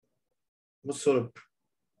sort of,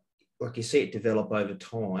 like, you see it develop over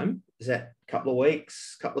time, is that a couple of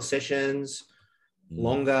weeks, couple of sessions,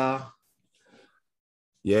 longer?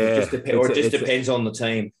 Yeah. It just depends on the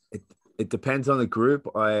team. It depends on the group.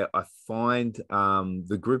 I find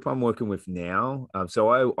the group I'm working with now. So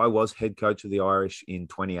I was head coach of the Irish in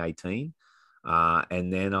 2018,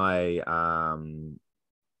 and then I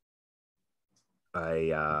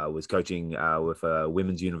was coaching with a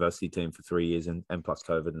women's university team for 3 years, and plus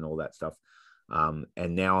COVID and all that stuff.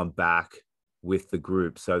 And now I'm back with the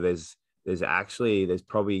group. So there's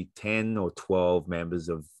probably 10 or 12 members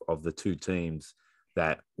of the two teams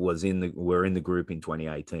that were in the group in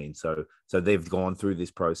 2018. So they've gone through this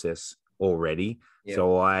process already. Yep.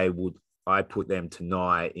 So I put them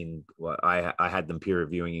tonight in, I had them peer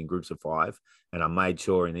reviewing in groups of 5, and I made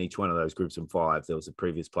sure in each one of those groups of 5, there was a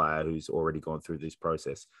previous player who's already gone through this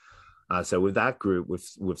process. So with that group,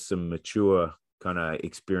 with some mature kind of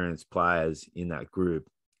experienced players in that group,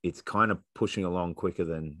 it's kind of pushing along quicker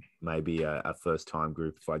than maybe a first time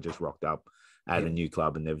group if I just rocked up at a new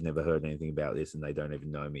club and they've never heard anything about this and they don't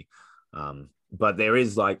even know me. But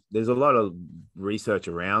there's a lot of research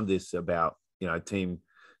around this about,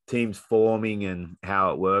 teams forming and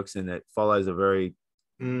how it works. And it follows a very,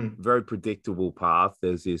 very predictable path.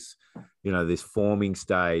 There's this, this forming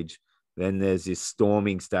stage. Then there's this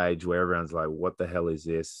storming stage where everyone's like, what the hell is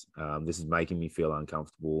this? This is making me feel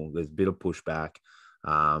uncomfortable. There's a bit of pushback,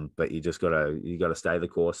 but you gotta stay the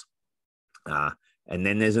course. And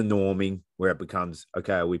then there's a norming where it becomes,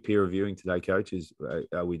 okay, are we peer reviewing today, coach?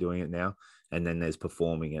 Are we doing it now? And then there's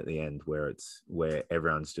performing at the end where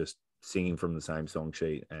everyone's just singing from the same song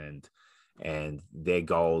sheet and their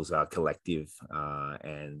goals are collective,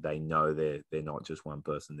 and they know they're not just one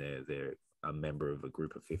person, they're a member of a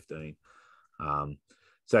group of 15.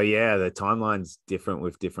 So yeah, the timeline's different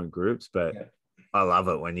with different groups, but I love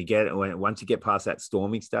it once you get past that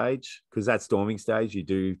storming stage, because that storming stage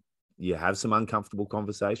you have some uncomfortable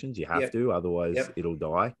conversations. You have to, otherwise it'll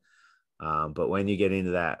die. But when you get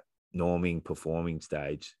into that norming, performing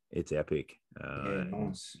stage, it's epic.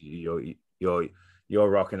 Nice. You're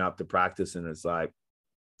rocking up to practice, and it's like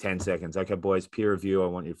 10 seconds. Okay, boys, peer review. I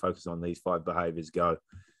want you to focus on these 5 behaviors. Go,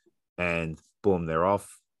 and boom, they're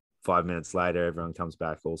off. 5 minutes later, everyone comes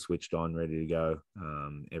back all switched on, ready to go.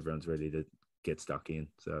 Everyone's ready to get stuck in.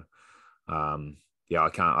 So, I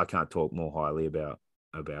can't talk more highly about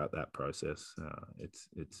that process. It's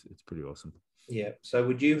pretty awesome. Yeah. So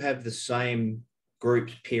would you have the same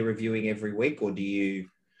groups peer reviewing every week, or do you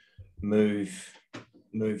move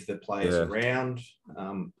the players around?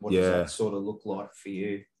 What does that sort of look like for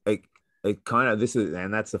you? It kind of,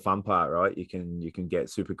 and that's the fun part, right? You can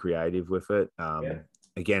get super creative with it.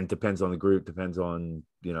 Again, depends on the group, depends on,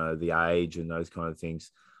 the age and those kind of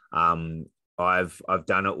things. I've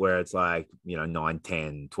done it where it's like, 9,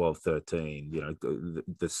 10, 12, 13,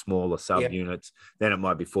 the smaller subunits. Then it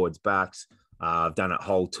might be forwards, backs. I've done it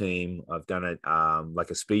whole team. I've done it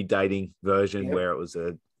like a speed dating version where it was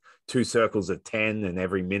 2 circles of 10, and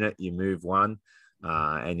every minute you move one,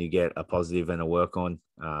 and you get a positive and a work on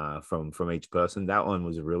from each person. That one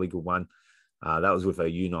was a really good one. That was with a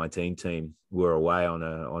U19 team. We were away on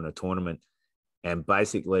a tournament, and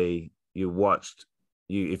basically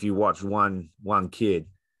if you watch one kid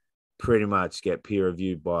pretty much get peer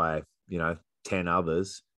reviewed by 10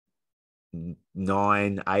 others, 8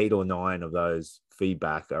 or 9 of those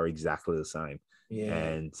feedback are exactly the same.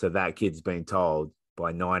 And so that kid's been told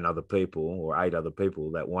by 9 other people or 8 other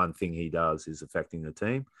people that one thing he does is affecting the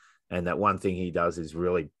team, and that one thing he does is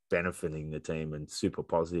really benefiting the team and super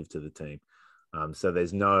positive to the team. So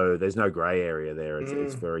there's no gray area there.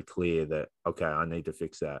 It's very clear that, okay, I need to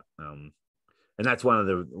fix that. And that's one of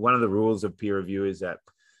the rules of peer review is that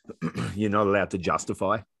you're not allowed to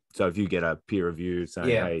justify. So if you get a peer review saying,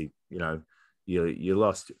 hey, you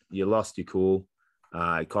lost your cool,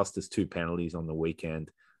 it cost us 2 penalties on the weekend.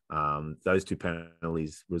 Those 2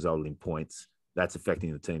 penalties resulted in points. That's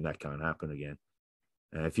affecting the team. That can't happen again.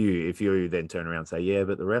 And if you then turn around and say, yeah,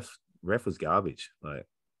 but the ref was garbage, like,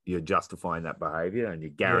 you're justifying that behavior, and you're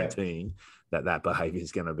guaranteeing that behavior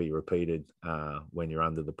is going to be repeated when you're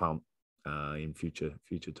under the pump in future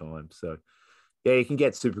times. So you can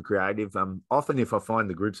get super creative. Often if I find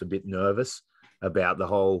the group's a bit nervous about the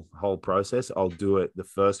whole process, I'll do it. The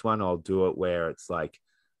first one, I'll do it where it's like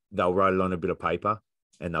they'll write it on a bit of paper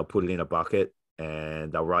and they'll put it in a bucket,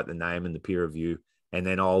 and they'll write the name and the peer review, and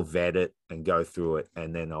then I'll vet it and go through it,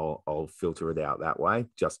 and then I'll filter it out that way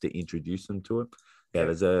just to introduce them to it.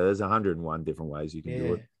 There's 101 different ways you can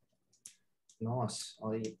do it. Nice.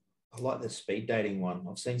 I like the speed dating one.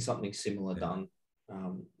 I've seen something similar done.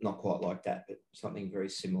 Not quite like that, but something very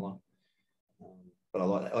similar. But I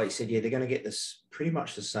like that. Like you said, they're going to get this pretty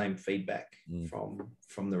much the same feedback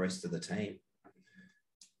from the rest of the team.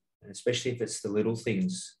 And especially if it's the little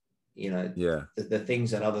things, the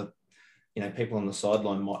things that other, people on the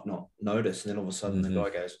sideline might not notice. And then all of a sudden the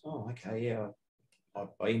guy goes, oh, okay,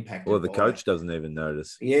 I impacted. Well, the coach doesn't even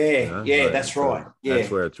notice. That's right. That's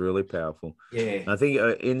where it's really powerful. I think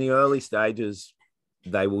in the early stages,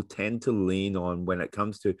 they will tend to lean on when it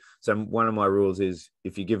comes to. So one of my rules is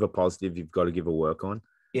if you give a positive, you've got to give a work on.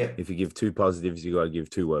 If you give 2 positives, you've got to give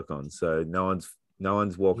 2 work on. So no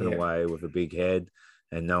one's walking away with a big head,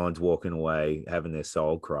 and no one's walking away having their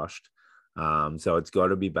soul crushed. So it's got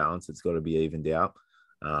to be balanced. It's got to be evened out.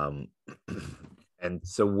 And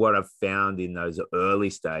so what I've found in those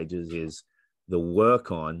early stages is the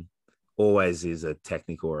work on always is a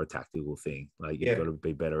technical or a tactical thing. Like you've got to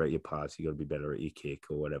be better at your pass. You've got to be better at your kick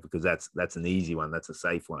or whatever, because that's an easy one. That's a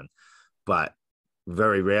safe one. But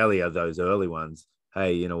very rarely are those early ones.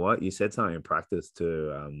 Hey, you know what? You said something in practice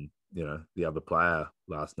to, the other player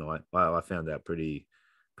last night. Well, I found that pretty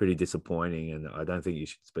disappointing. And I don't think you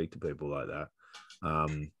should speak to people like that.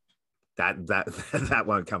 That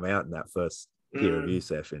won't come out in that first peer review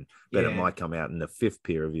session, but it might come out in the 5th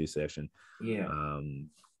peer review session.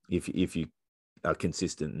 If you are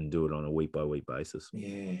consistent and do it on a week by week basis.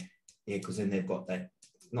 Because then they've got that,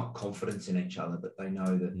 not confidence in each other, but they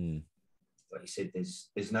know that, like you said,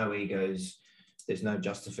 there's no egos, there's no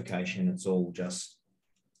justification. It's all just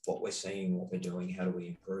what we're seeing, what we're doing, how do we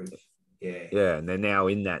improve? Yeah. Yeah, and they're now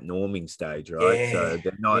in that norming stage, right? Yeah. So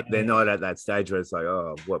they're not at that stage where it's like,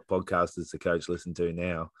 oh, what podcast does the coach listen to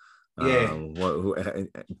now? Yeah.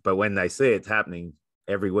 But when they see it's happening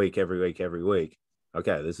every week,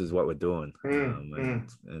 okay, this is what we're doing,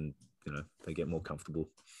 and they get more comfortable.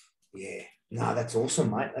 Yeah, no, that's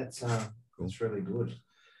awesome, mate. That's Cool. That's really good.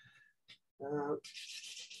 Where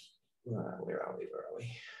are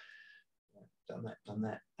we? Done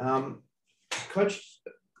that. Coach,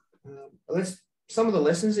 some of the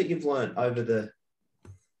lessons that you've learned over the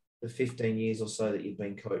 15 years or so that you've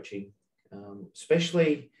been coaching,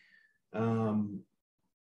 especially, and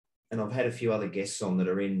I've had a few other guests on that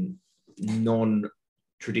are in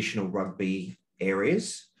non-traditional rugby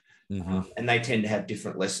areas, and they tend to have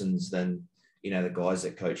different lessons than, the guys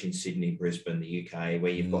that coach in Sydney, Brisbane, the UK,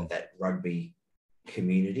 where you've got that rugby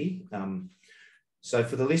community. So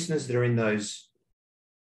for the listeners that are in those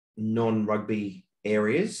non-rugby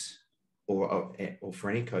areas, or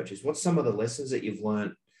for any coaches, what's some of the lessons that you've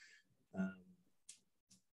learned,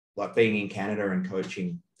 like being in Canada and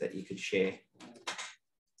coaching, that you could share?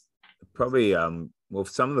 Probably,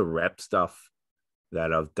 some of the rep stuff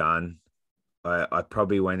that I've done, I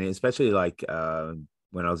probably went in, especially like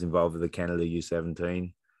when I was involved with the Canada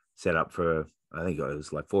U17, set up for, I think it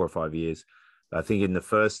was like 4 or 5 years. I think in the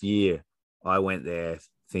first year, I went there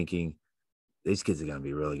thinking, these kids are going to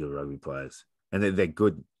be really good rugby players. And they're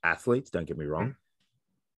good athletes, don't get me wrong.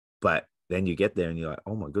 But then you get there and you're like,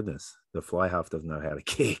 oh my goodness, the fly half doesn't know how to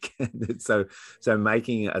kick. so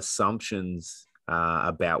making assumptions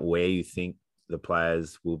about where you think the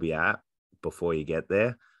players will be at before you get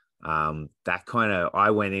there, that kind of,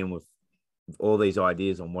 I went in with all these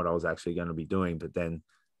ideas on what I was actually going to be doing, but then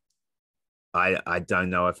I don't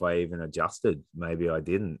know if I even adjusted. Maybe I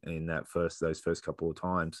didn't in those first couple of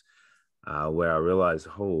times, where I realized,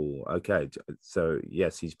 oh, okay, so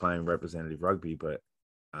yes, he's playing representative rugby, but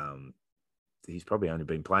he's probably only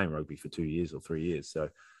been playing rugby for 2 years or 3 years. So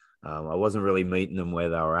I wasn't really meeting them where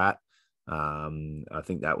they were at. I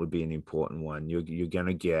think that would be an important one. You're going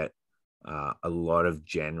to get a lot of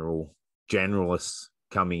generalists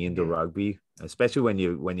coming into rugby, especially when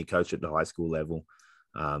you coach at the high school level.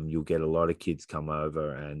 You'll get a lot of kids come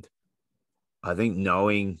over, and I think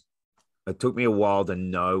it took me a while to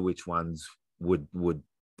know which ones would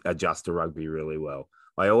adjust to rugby really well.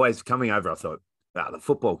 I always, coming over, I thought, the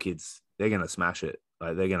football kids, they're going to smash it.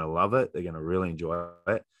 Like, they're going to love it. They're going to really enjoy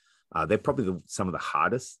it. They're probably some of the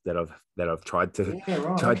hardest that I've tried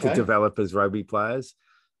to develop as rugby players.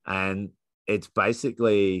 And it's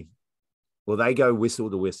basically, they go whistle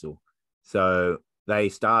to whistle. So they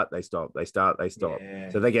start, they stop, they start, they stop. Yeah.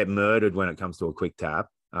 So they get murdered when it comes to a quick tap.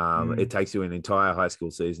 It takes you an entire high school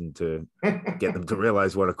season to get them to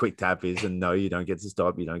realize what a quick tap is. And no, you don't get to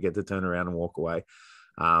stop. You don't get to turn around and walk away.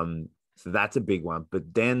 So that's a big one.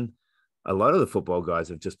 But then a lot of the football guys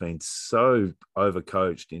have just been so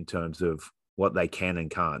overcoached in terms of what they can and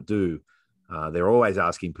can't do. They're always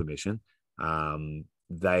asking permission.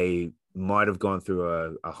 They might have gone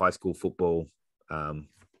through a high school football, in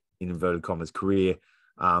inverted commas, career,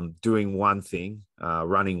 doing one thing,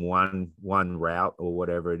 running one route or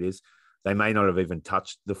whatever it is. They may not have even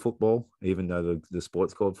touched the football, even though the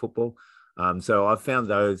sport's called football. So I've found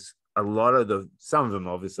those, some of them,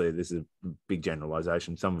 obviously, this is a big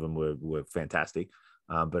generalization. Some of them were fantastic.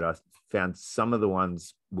 But I found some of the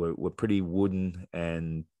ones were pretty wooden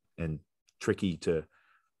and tricky to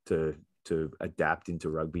adapt into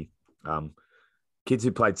rugby. Kids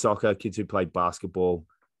who played soccer, kids who played basketball,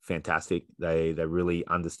 fantastic. They really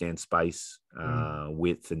understand space,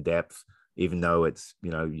 width and depth, even though it's,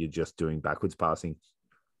 you're just doing backwards passing.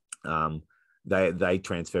 They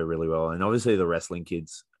transfer really well. And obviously the wrestling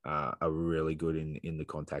kids are really good in the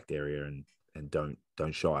contact area and don't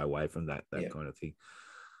shy away from that kind of thing.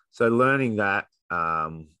 So learning that,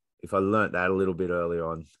 if I learned that a little bit early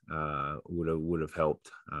on, would have helped.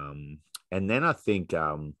 And then I think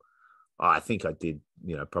I did,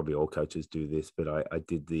 probably all coaches do this, but I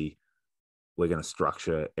did we're going to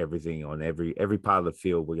structure everything on every part of the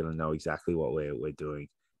field. We're going to know exactly what we're doing.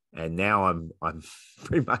 And now I'm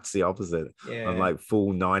pretty much the opposite. Yeah. I'm like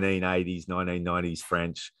full 1980s, 1990s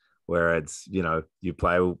French, where it's, you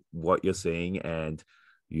play what you're seeing, and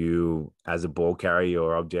you, as a ball carrier,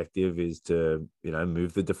 your objective is to,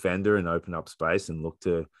 move the defender and open up space and look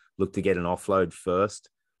to get an offload first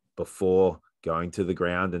before going to the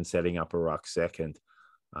ground and setting up a ruck second.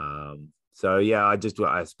 So yeah, I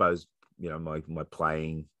suppose, my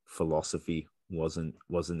playing philosophy wasn't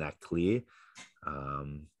that clear.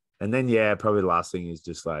 And then, probably the last thing is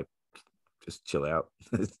just like just chill out.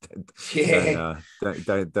 Yeah.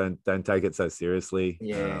 Don't take it so seriously.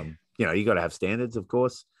 Yeah. You got to have standards, of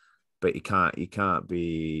course, but you can't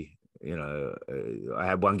be. I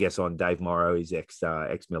had one guest on, Dave Morrow. He's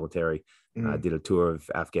ex-military. Did a tour of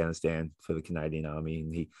Afghanistan for the Canadian Army,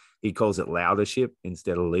 and he calls it loudership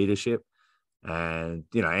instead of leadership. And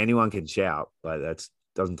anyone can shout, like that's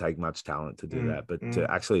doesn't take much talent to do that, but to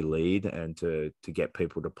actually lead and to get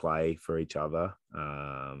people to play for each other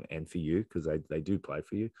and for you, because they do play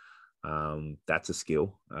for you, that's a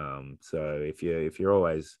skill. So if you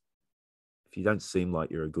don't seem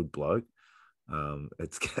like you're a good bloke,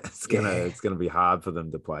 it's gonna be hard for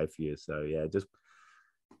them to play for you. So yeah, just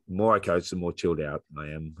more I coach, the more chilled out I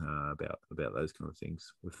am about those kind of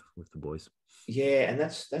things with the boys. Yeah, and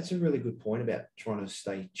that's a really good point about trying to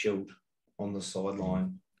stay chilled on the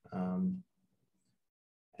sideline. And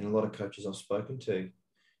a lot of coaches I've spoken to,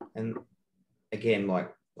 and again,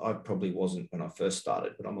 like I probably wasn't when I first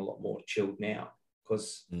started, but I'm a lot more chilled now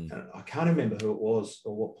because I can't remember who it was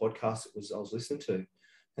or what podcast it was I was listening to.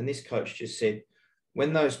 And this coach just said,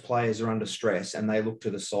 when those players are under stress and they look to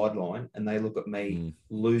the sideline and they look at me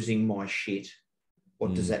losing my shit,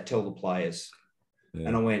 what does that tell the players? Yeah,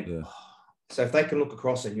 and I went, so if they can look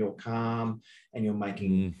across and you're calm and you're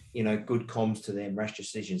making, good comms to them, rash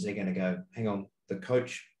decisions, they're going to go, hang on, the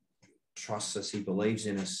coach trusts us, he believes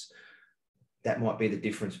in us. That might be the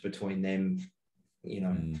difference between them,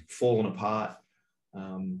 falling apart.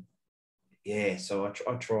 So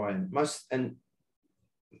I try and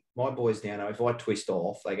my boys now know if I twist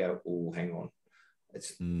off, they go, oh, hang on.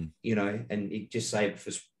 It's, and you just save it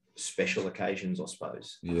for special occasions, I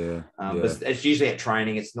suppose. But it's usually at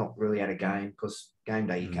training. It's not really at a game because game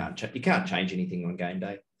day, you can't change anything on game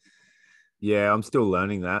day. Yeah, I'm still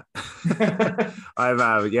learning that.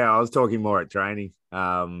 I was talking more at training,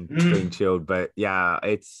 being chilled, but yeah,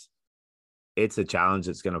 it's a challenge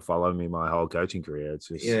that's going to follow me my whole coaching career. It's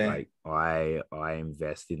just like I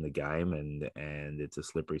invest in the game and it's a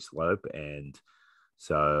slippery slope. And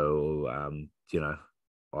so,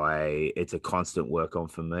 it's a constant work on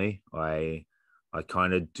for me. I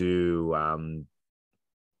kind of do,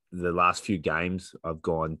 the last few games I've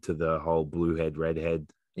gone to the whole blue head, red head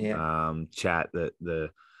chat that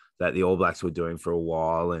the All Blacks were doing for a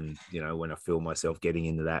while. And, when I feel myself getting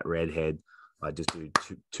into that red head, I just do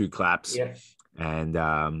two claps, and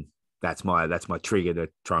that's my trigger to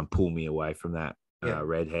try and pull me away from that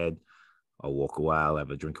redhead. I'll walk away. I'll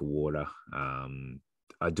have a drink of water.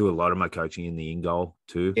 I do a lot of my coaching in the in-goal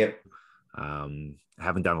too. I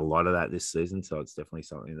haven't done a lot of that this season, so it's definitely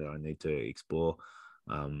something that I need to explore.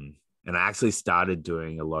 And I actually started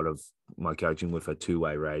doing a lot of my coaching with a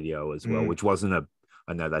two-way radio as well, which wasn't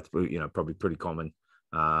I know that's probably pretty common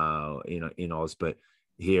in Oz, but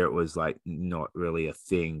here it was like not really a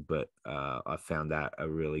thing, but I found that a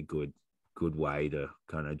really good way to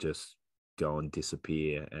kind of just go and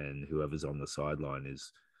disappear, and whoever's on the sideline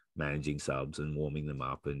is managing subs and warming them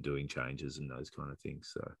up and doing changes and those kind of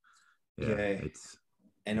things. So it's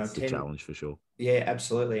a challenge for sure. Yeah,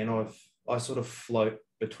 absolutely. And I sort of float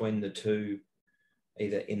between the two,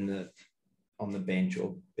 either on the bench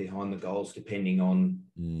or behind the goals, depending on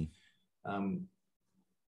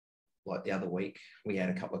like the other week, we had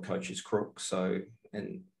a couple of coaches crooks. So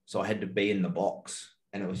I had to be in the box,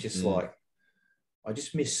 and it was just like, I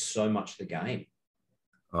just missed so much of the game.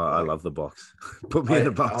 Oh, I love the box. Put me in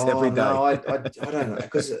the box every day. No, I don't know,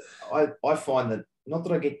 because I find that, not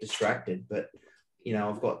that I get distracted, but,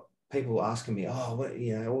 I've got people asking me,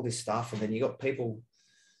 all this stuff. And then you got people,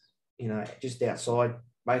 just outside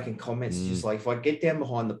making comments, just like, if I get down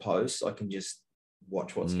behind the post, I can just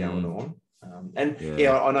watch what's going on.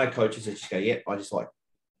 I know coaches that just go, I just like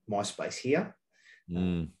my space here.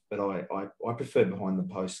 But I prefer behind the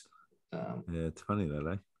post. It's funny though,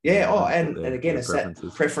 eh? And again, it's that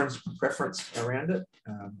preference around it.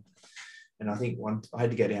 And I think I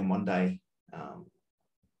had to go down one day.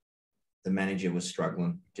 The manager was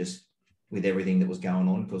struggling just with everything that was going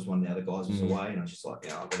on because one of the other guys was away, and I was just like,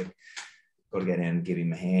 I've got to go down and give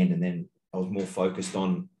him a hand. And then I was more focused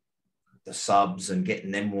on the subs and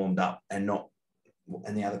getting them warmed up, and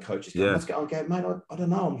the other coaches go, let's go. Okay, mate, I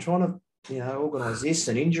don't know. I'm trying to, organise this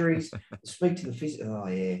and injuries, speak to the physio. Oh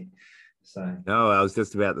yeah. So no, I was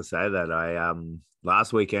just about to say that. I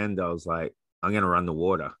last weekend I was like, I'm going to run the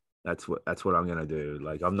water. That's what I'm going to do.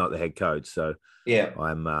 Like, I'm not the head coach, so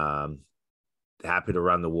I'm happy to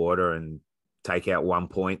run the water and take out 1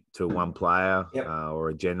 point to one player or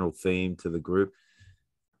a general theme to the group,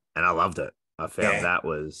 and I loved it. I found that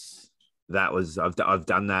was I've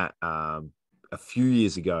done that a few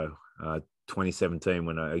years ago, 2017,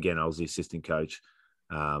 when I was the assistant coach.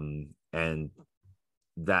 And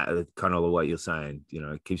that kind of what you're saying,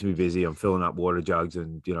 keeps me busy. I'm filling up water jugs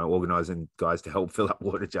and, organizing guys to help fill up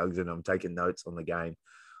water jugs, and I'm taking notes on the game.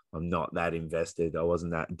 I'm not that invested.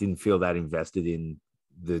 Didn't feel that invested in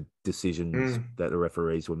the decisions that the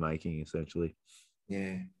referees were making, essentially.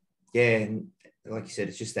 Yeah. Yeah. And like you said,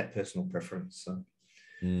 it's just that personal preference. So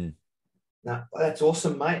no, that's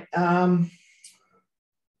awesome, mate.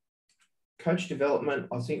 Coach development,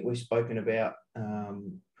 I think we've spoken about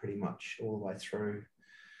pretty much all the way through.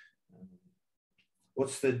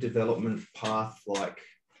 What's the development path like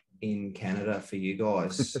in Canada for you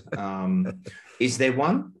guys? Is there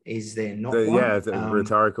one? Is there not one? Yeah, it's a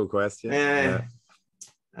rhetorical question. Yeah.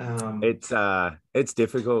 It's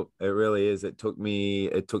difficult. It really is. It took me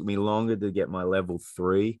longer to get my level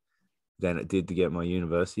 3 than it did to get my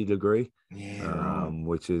university degree. Yeah, right.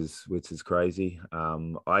 Which is crazy.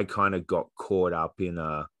 I kind of got caught up in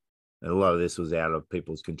and a lot of this was out of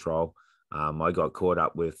people's control. I got caught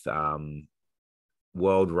up with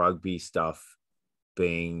World Rugby stuff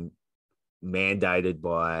being mandated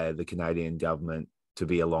by the Canadian government to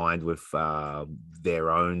be aligned with their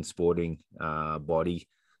own sporting body.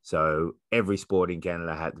 So every sport in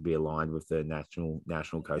Canada had to be aligned with the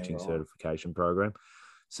national coaching certification program.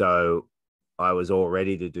 So I was all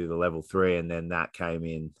ready to do the level 3, and then that came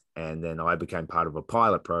in, and then I became part of a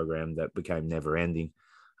pilot program that became never ending.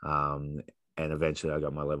 And eventually I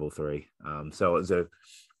got my level 3. So it was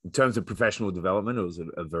in terms of professional development, it was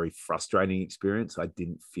a very frustrating experience. I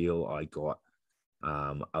didn't feel I got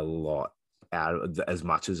a lot out of as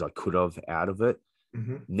much as I could have out of it.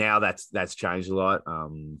 Mm-hmm. Now that's changed a lot.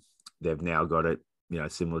 They've now got it,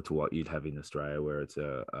 similar to what you'd have in Australia, where it's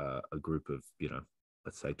a group of,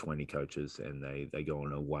 let's say 20 coaches, and they go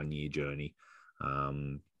on a 1-year journey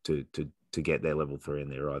to get their level 3,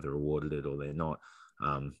 and they're either awarded it or they're not.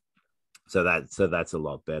 So that's a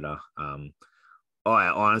lot better.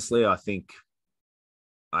 I think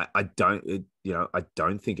I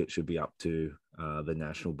don't think it should be up to the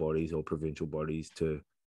national bodies or provincial bodies to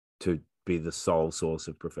be the sole source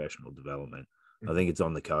of professional development. I think it's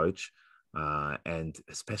on the coach, and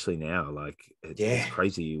especially now, it's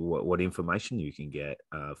crazy what information you can get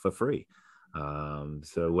for free.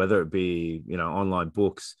 So whether it be online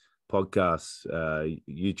books, podcasts,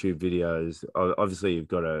 YouTube videos, obviously you've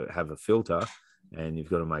got to have a filter, and you've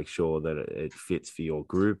got to make sure that it fits for your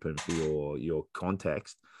group and for your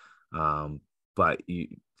context. But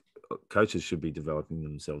coaches should be developing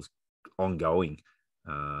themselves ongoing,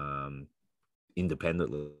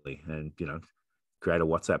 independently, and create a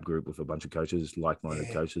WhatsApp group with a bunch of coaches,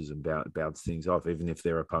 like-minded coaches, and bounce things off, even if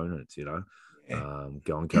they're opponents.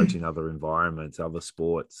 Go and coach in other environments, other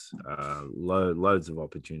sports. Loads of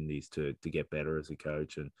opportunities to get better as a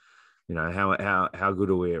coach. And how good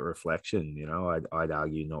are we at reflection? I'd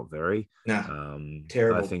argue not very.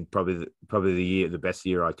 Terrible. I think probably the best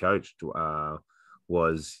year I coached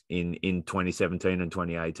was in 2017 and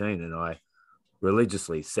 2018, and I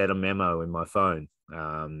religiously set a memo in my phone,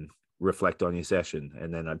 reflect on your session,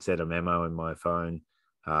 and then I'd set a memo in my phone,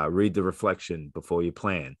 read the reflection before you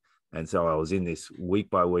plan. And so I was in this week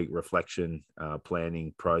by week reflection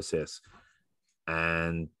planning process,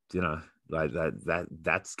 and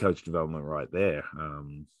that's coach development right there.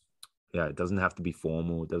 It doesn't have to be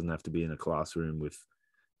formal. It doesn't have to be in a classroom with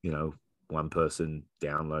one person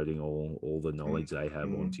downloading all the knowledge they have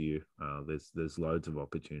onto you. There's loads of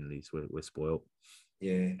opportunities. We're spoiled.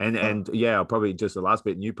 And I'll probably just the last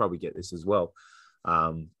bit, and you probably get this as well.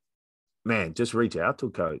 Man, just reach out to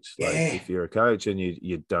a coach. If you're a coach and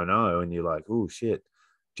you don't know, and you're like, oh shit,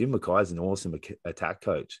 Jim Mackay's an awesome attack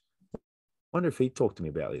coach. Wonder if he'd talk to me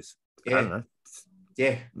about this. I don't know.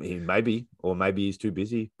 Maybe he's too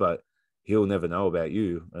busy, but he'll never know about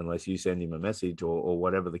you unless you send him a message or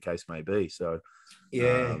whatever the case may be. So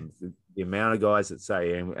the amount of guys that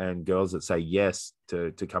say and girls that say yes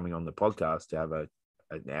to coming on the podcast to have an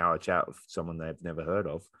hour chat with someone they've never heard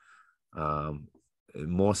of,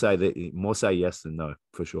 more say yes than no,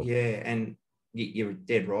 for sure. And you're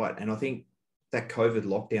dead right. And I think that COVID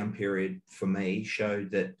lockdown period for me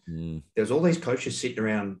showed that there was all these coaches sitting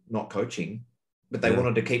around not coaching, but they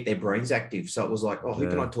wanted to keep their brains active. So it was like, who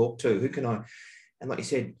can I talk to? Who can I? And like you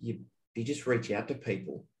said, you just reach out to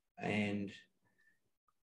people. And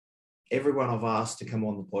everyone I've asked to come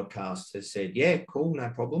on the podcast has said, yeah, cool, no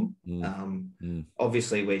problem.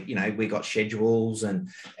 Obviously, we got schedules and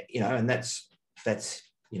that's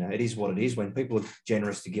it is what it is. When people are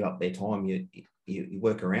generous to give up their time, you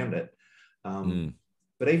work around it.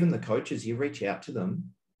 But even the coaches, you reach out to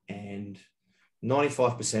them and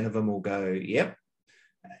 95% of them will go, yep.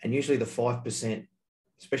 And usually the 5%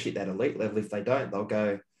 especially at that elite level, if they don't, they'll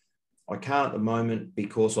go, I can't at the moment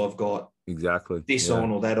because I've got exactly this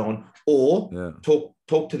on or that on, or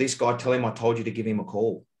talk to this guy, tell him I told you to give him a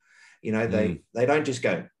call. You know, they don't just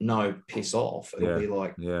go, no, piss off. It'll be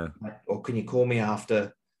like, or can you call me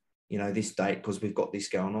after, you know, this date because we've got this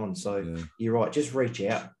going on. So you're right, just reach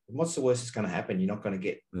out. What's the worst that's going to happen? You're not going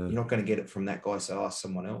to get it from that guy, so ask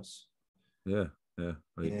someone else.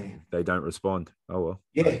 They don't respond. Oh well.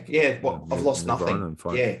 Well, I've lost nothing.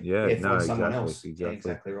 Find someone else. Exactly. Yeah,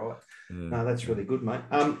 exactly right. No, that's really good, mate.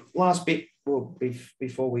 Last bit,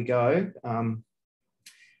 before we go,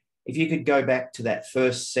 if you could go back to that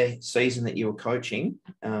first season that you were coaching,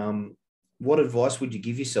 what advice would you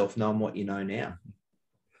give yourself knowing what you know now?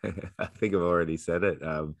 I think I've already said it.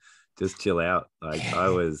 Just chill out. Like I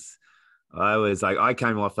was like, I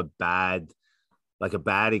came off a bad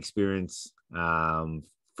experience from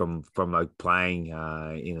like playing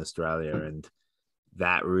in Australia, and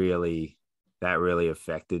that really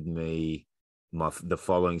affected me the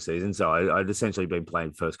following season. So I'd essentially been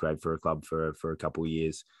playing first grade for a club for a couple of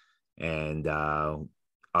years, and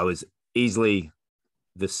I was easily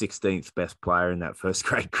the 16th best player in that first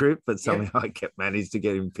grade group, but somehow I kept managed to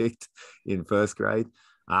get him picked in first grade.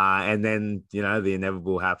 And then, you know, the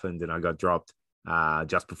inevitable happened and I got dropped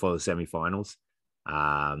just before the semi-finals.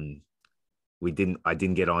 I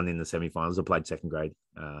didn't get on in the semi-finals. I played second grade,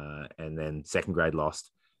 and then second grade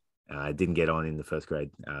lost. I didn't get on in the first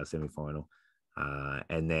grade semi-final.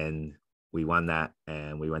 And then we won that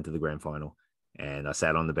and we went to the grand final, and I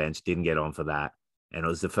sat on the bench, didn't get on for that. And it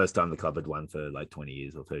was the first time the club had won for like 20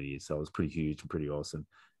 years or 30 years. So it was pretty huge and pretty awesome.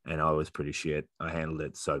 And I was pretty shit. I handled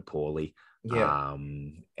it so poorly. Yeah.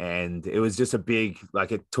 And it was just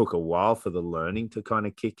it took a while for the learning to kind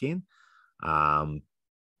of kick in. But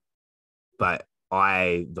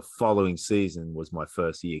the following season was my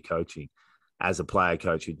first year coaching as a player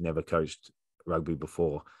coach who'd never coached rugby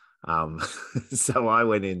before. So I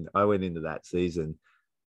went into that season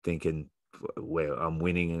thinking, well, I'm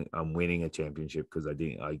winning a championship because I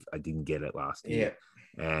didn't get it last year.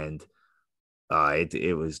 And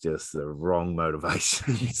it was just the wrong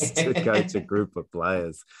motivations to coach a group of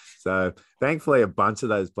players. So thankfully, a bunch of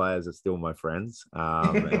those players are still my friends,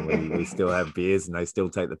 and we still have beers, and they still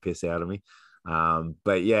take the piss out of me.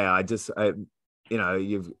 But yeah, it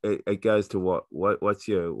goes to what's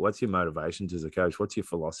your motivations as a coach? What's your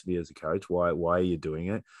philosophy as a coach? Why are you doing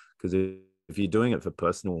it? Because if you're doing it for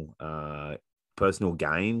personal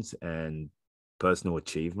gains and personal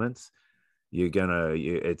achievements, you're gonna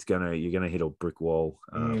hit a brick wall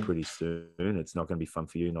pretty soon. It's not gonna be fun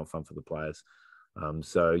for you, not fun for the players.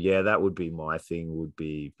 So yeah, that would be my thing. Would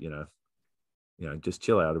be just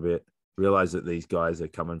chill out a bit. Realize that these guys are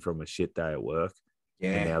coming from a shit day at work,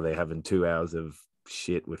 and now they're having 2 hours of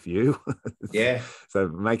shit with you. So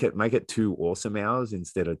make it 2 awesome hours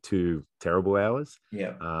instead of 2 terrible hours.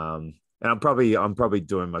 And I'm probably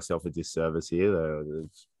doing myself a disservice here.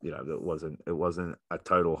 It wasn't a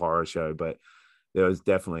total horror show, but there was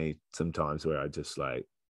definitely some times where I just like,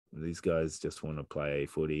 these guys just want to play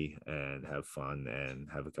footy and have fun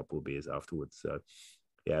and have a couple of beers afterwards. So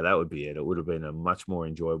yeah, that would be it. It would have been a much more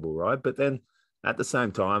enjoyable ride. But then at the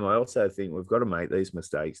same time, I also think we've got to make these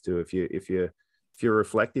mistakes too. If you're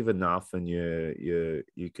reflective enough and you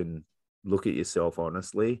can look at yourself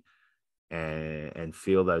honestly and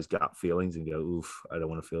feel those gut feelings and go, oof, I don't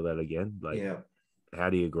want to feel that again. How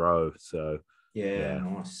do you grow? So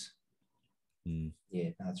nice. Yeah,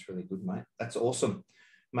 that's really good, mate. That's awesome,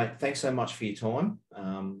 mate. Thanks so much for your time.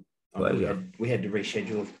 We had to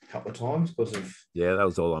reschedule a couple of times because of that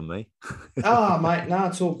was all on me. Mate, no,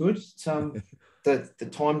 it's all good. It's the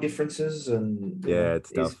time differences and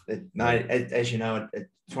it's tough. As you know,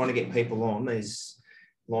 trying to get people on is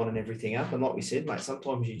lining everything up, and like we said, mate,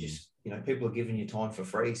 sometimes you just people are giving you time for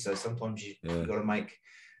free, so sometimes you got to make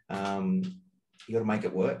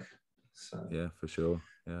it work. So yeah, for sure.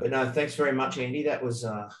 Yeah. But no, thanks very much, Andy. That was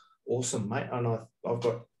awesome, mate. And I've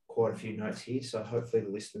got quite a few notes here, so hopefully the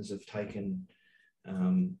listeners have taken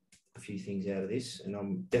a few things out of this, and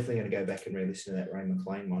I'm definitely going to go back and re-listen to that Ray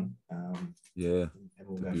McLean one. And we'll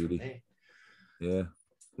go from there. Yeah.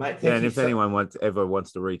 Mate, and if anyone wants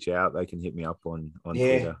to reach out, they can hit me up on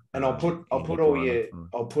Twitter. And I'll put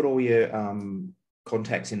all your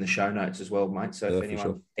contacts in the show notes as well, mate. So if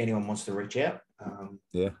anyone wants to reach out,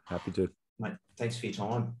 happy to. Mate, thanks for your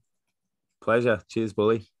time. Pleasure. Cheers,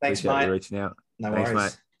 Bully. Thanks, Appreciate mate. You reaching out. No worries,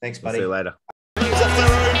 mate. Thanks, buddy. See you later. Off their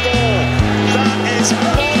own ball. That is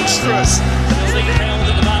monstrous. Being held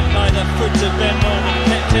at the back by the foot of Ben Norman,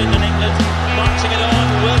 kept in England, marching it on.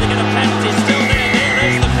 Will they get a penalty? Still there. There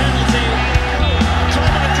is the penalty.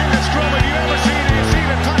 Trying to do this scrum. Have you ever seen it? You've seen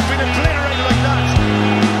it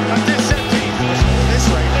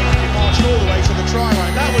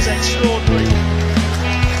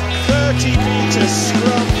 13